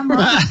home."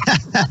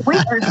 We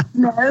are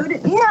snowed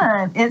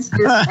in. It's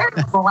just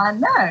terrible, I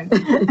know.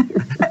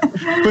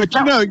 But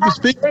you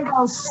speak big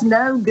old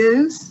snow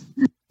goose.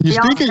 You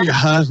speak of your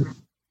husband.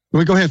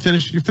 We go ahead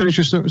and finish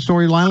your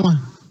story, Lila.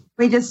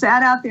 We just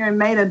sat out there and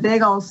made a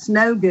big old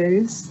snow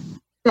goose.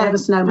 Instead of a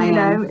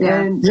snowman.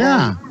 And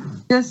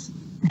just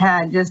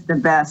had the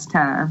best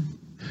time.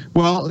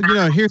 Well,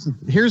 here's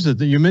the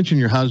thing. You mentioned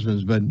your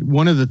husbands, but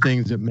one of the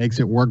things that makes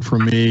it work for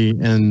me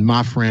and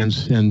my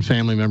friends and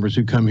family members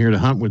who come here to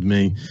hunt with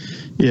me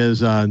is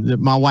that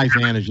my wife,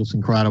 Ann, is just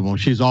incredible.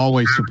 She's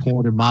always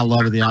supported my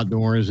love of the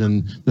outdoors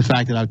and the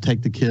fact that I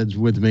take the kids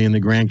with me and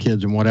the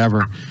grandkids and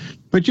whatever.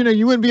 But,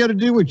 you wouldn't be able to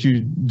do what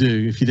you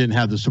do if you didn't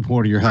have the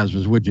support of your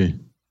husbands, would you?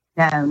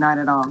 No, not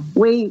at all.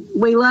 We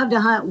love to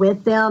hunt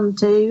with them,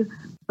 too.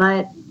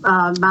 But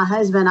my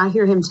husband, I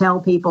hear him tell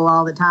people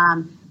all the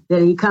time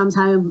that he comes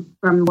home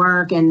from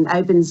work and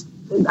opens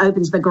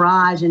the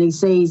garage and he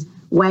sees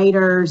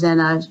waders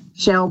and a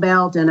shell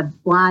belt and a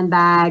blind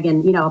bag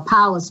and, a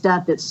pile of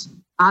stuff that's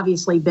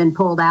obviously been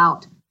pulled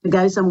out to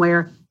go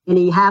somewhere. And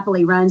he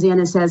happily runs in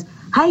and says,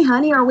 "Hey,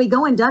 honey, are we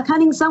going duck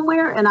hunting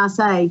somewhere?" And I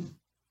say,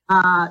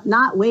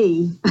 "Not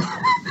we."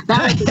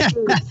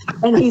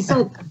 And he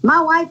said,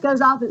 "My wife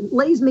goes off and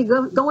leaves me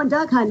going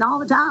duck hunting all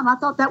the time. I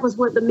thought that was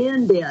what the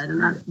men did."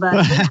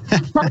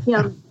 But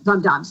him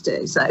sometimes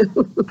too. So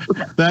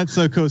that's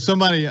so cool.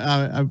 Somebody,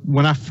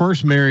 when I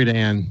first married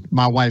Ann,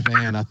 my wife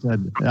Ann,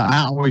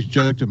 I always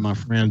joked with my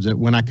friends that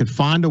when I could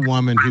find a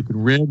woman who could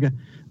rig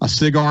a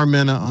cigar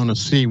minnow on a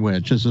sea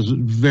witch, this is a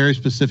very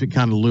specific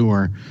kind of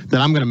lure, that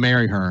I'm going to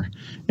marry her.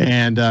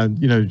 And,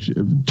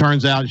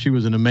 turns out she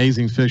was an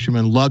amazing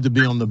fisherman, loved to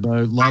be on the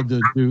boat, loved to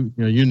do,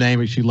 you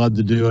name it, she loved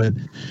to do it.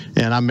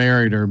 And I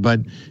married her.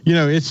 But,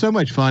 it's so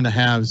much fun to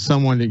have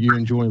someone that you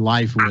enjoy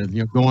life with,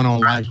 going on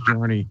life's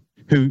journey,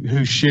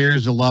 who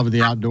shares the love of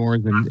the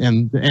outdoors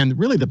and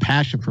really the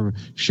passion for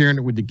sharing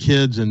it with the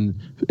kids and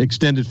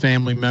extended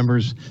family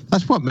members.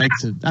 That's what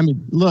makes it. I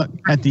mean, look,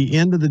 at the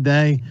end of the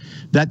day,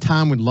 that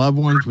time with loved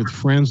ones, with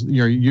friends,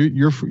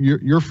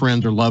 your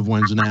friends are loved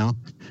ones now.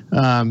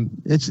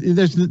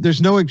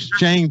 There's no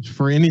exchange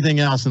for anything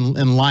else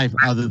in life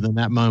other than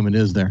that moment,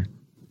 is there?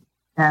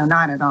 No,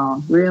 not at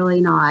all. Really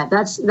not.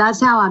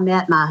 That's how I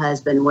met my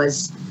husband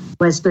was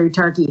through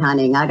turkey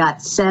hunting. I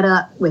got set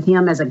up with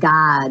him as a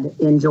guide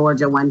in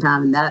Georgia one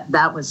time, and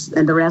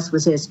and the rest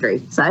was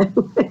history. So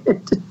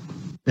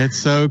it's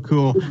so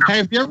cool. Hey,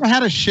 have you ever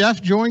had a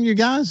chef join you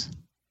guys?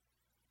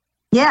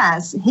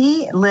 Yes,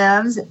 he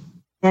lives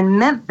in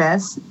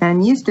Memphis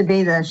and used to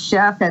be the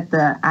chef at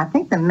the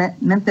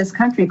Memphis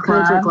Country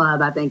Club. Country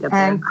Club, I think.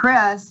 And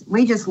Chris,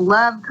 we just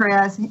love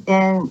Chris,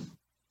 and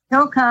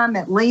he'll come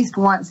at least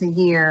once a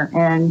year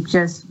and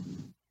just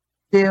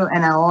do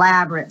an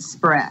elaborate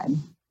spread.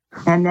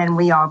 And then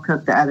we all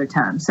cook the other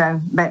time. So,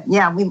 but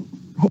yeah,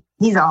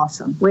 he's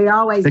awesome. We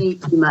always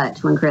eat too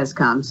much when Chris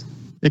comes.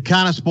 It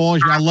kind of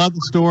spoils you. I love the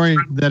story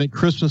that at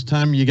Christmas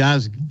time you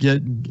guys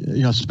get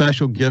a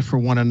special gift for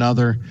one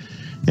another.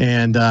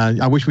 And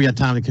I wish we had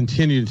time to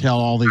continue to tell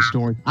all these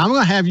stories. I'm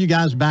going to have you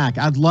guys back.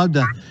 I'd love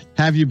to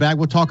have you back.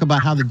 We'll talk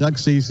about how the duck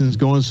season is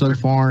going so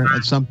far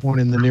at some point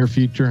in the near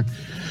future.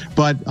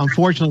 But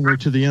unfortunately, we're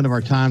to the end of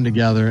our time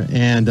together,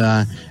 and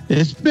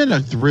it's been a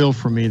thrill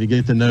for me to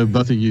get to know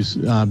both of you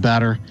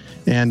better.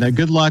 And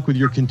good luck with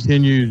your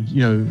continued,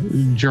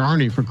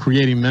 journey for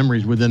creating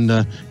memories within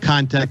the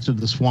context of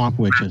the Swamp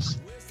Witches.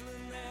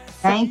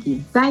 Thank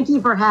you. Thank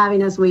you for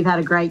having us. We've had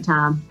a great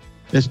time.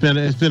 It's been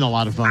a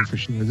lot of fun for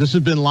sure. This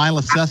has been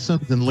Lila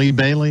Sessoms and Lee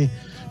Bailey,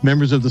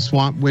 members of the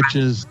Swamp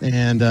Witches,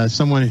 and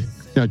someone,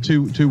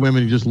 two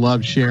women who just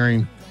love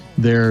sharing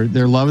their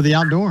love of the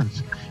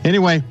outdoors.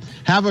 Anyway,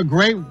 have a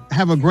great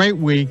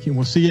week, and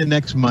we'll see you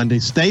next Monday.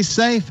 Stay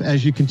safe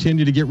as you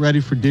continue to get ready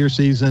for deer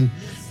season,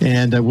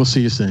 and we'll see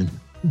you soon.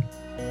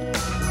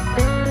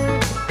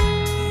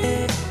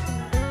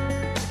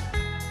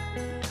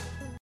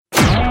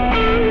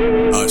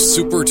 A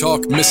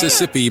SuperTalk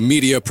Mississippi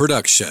media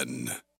production.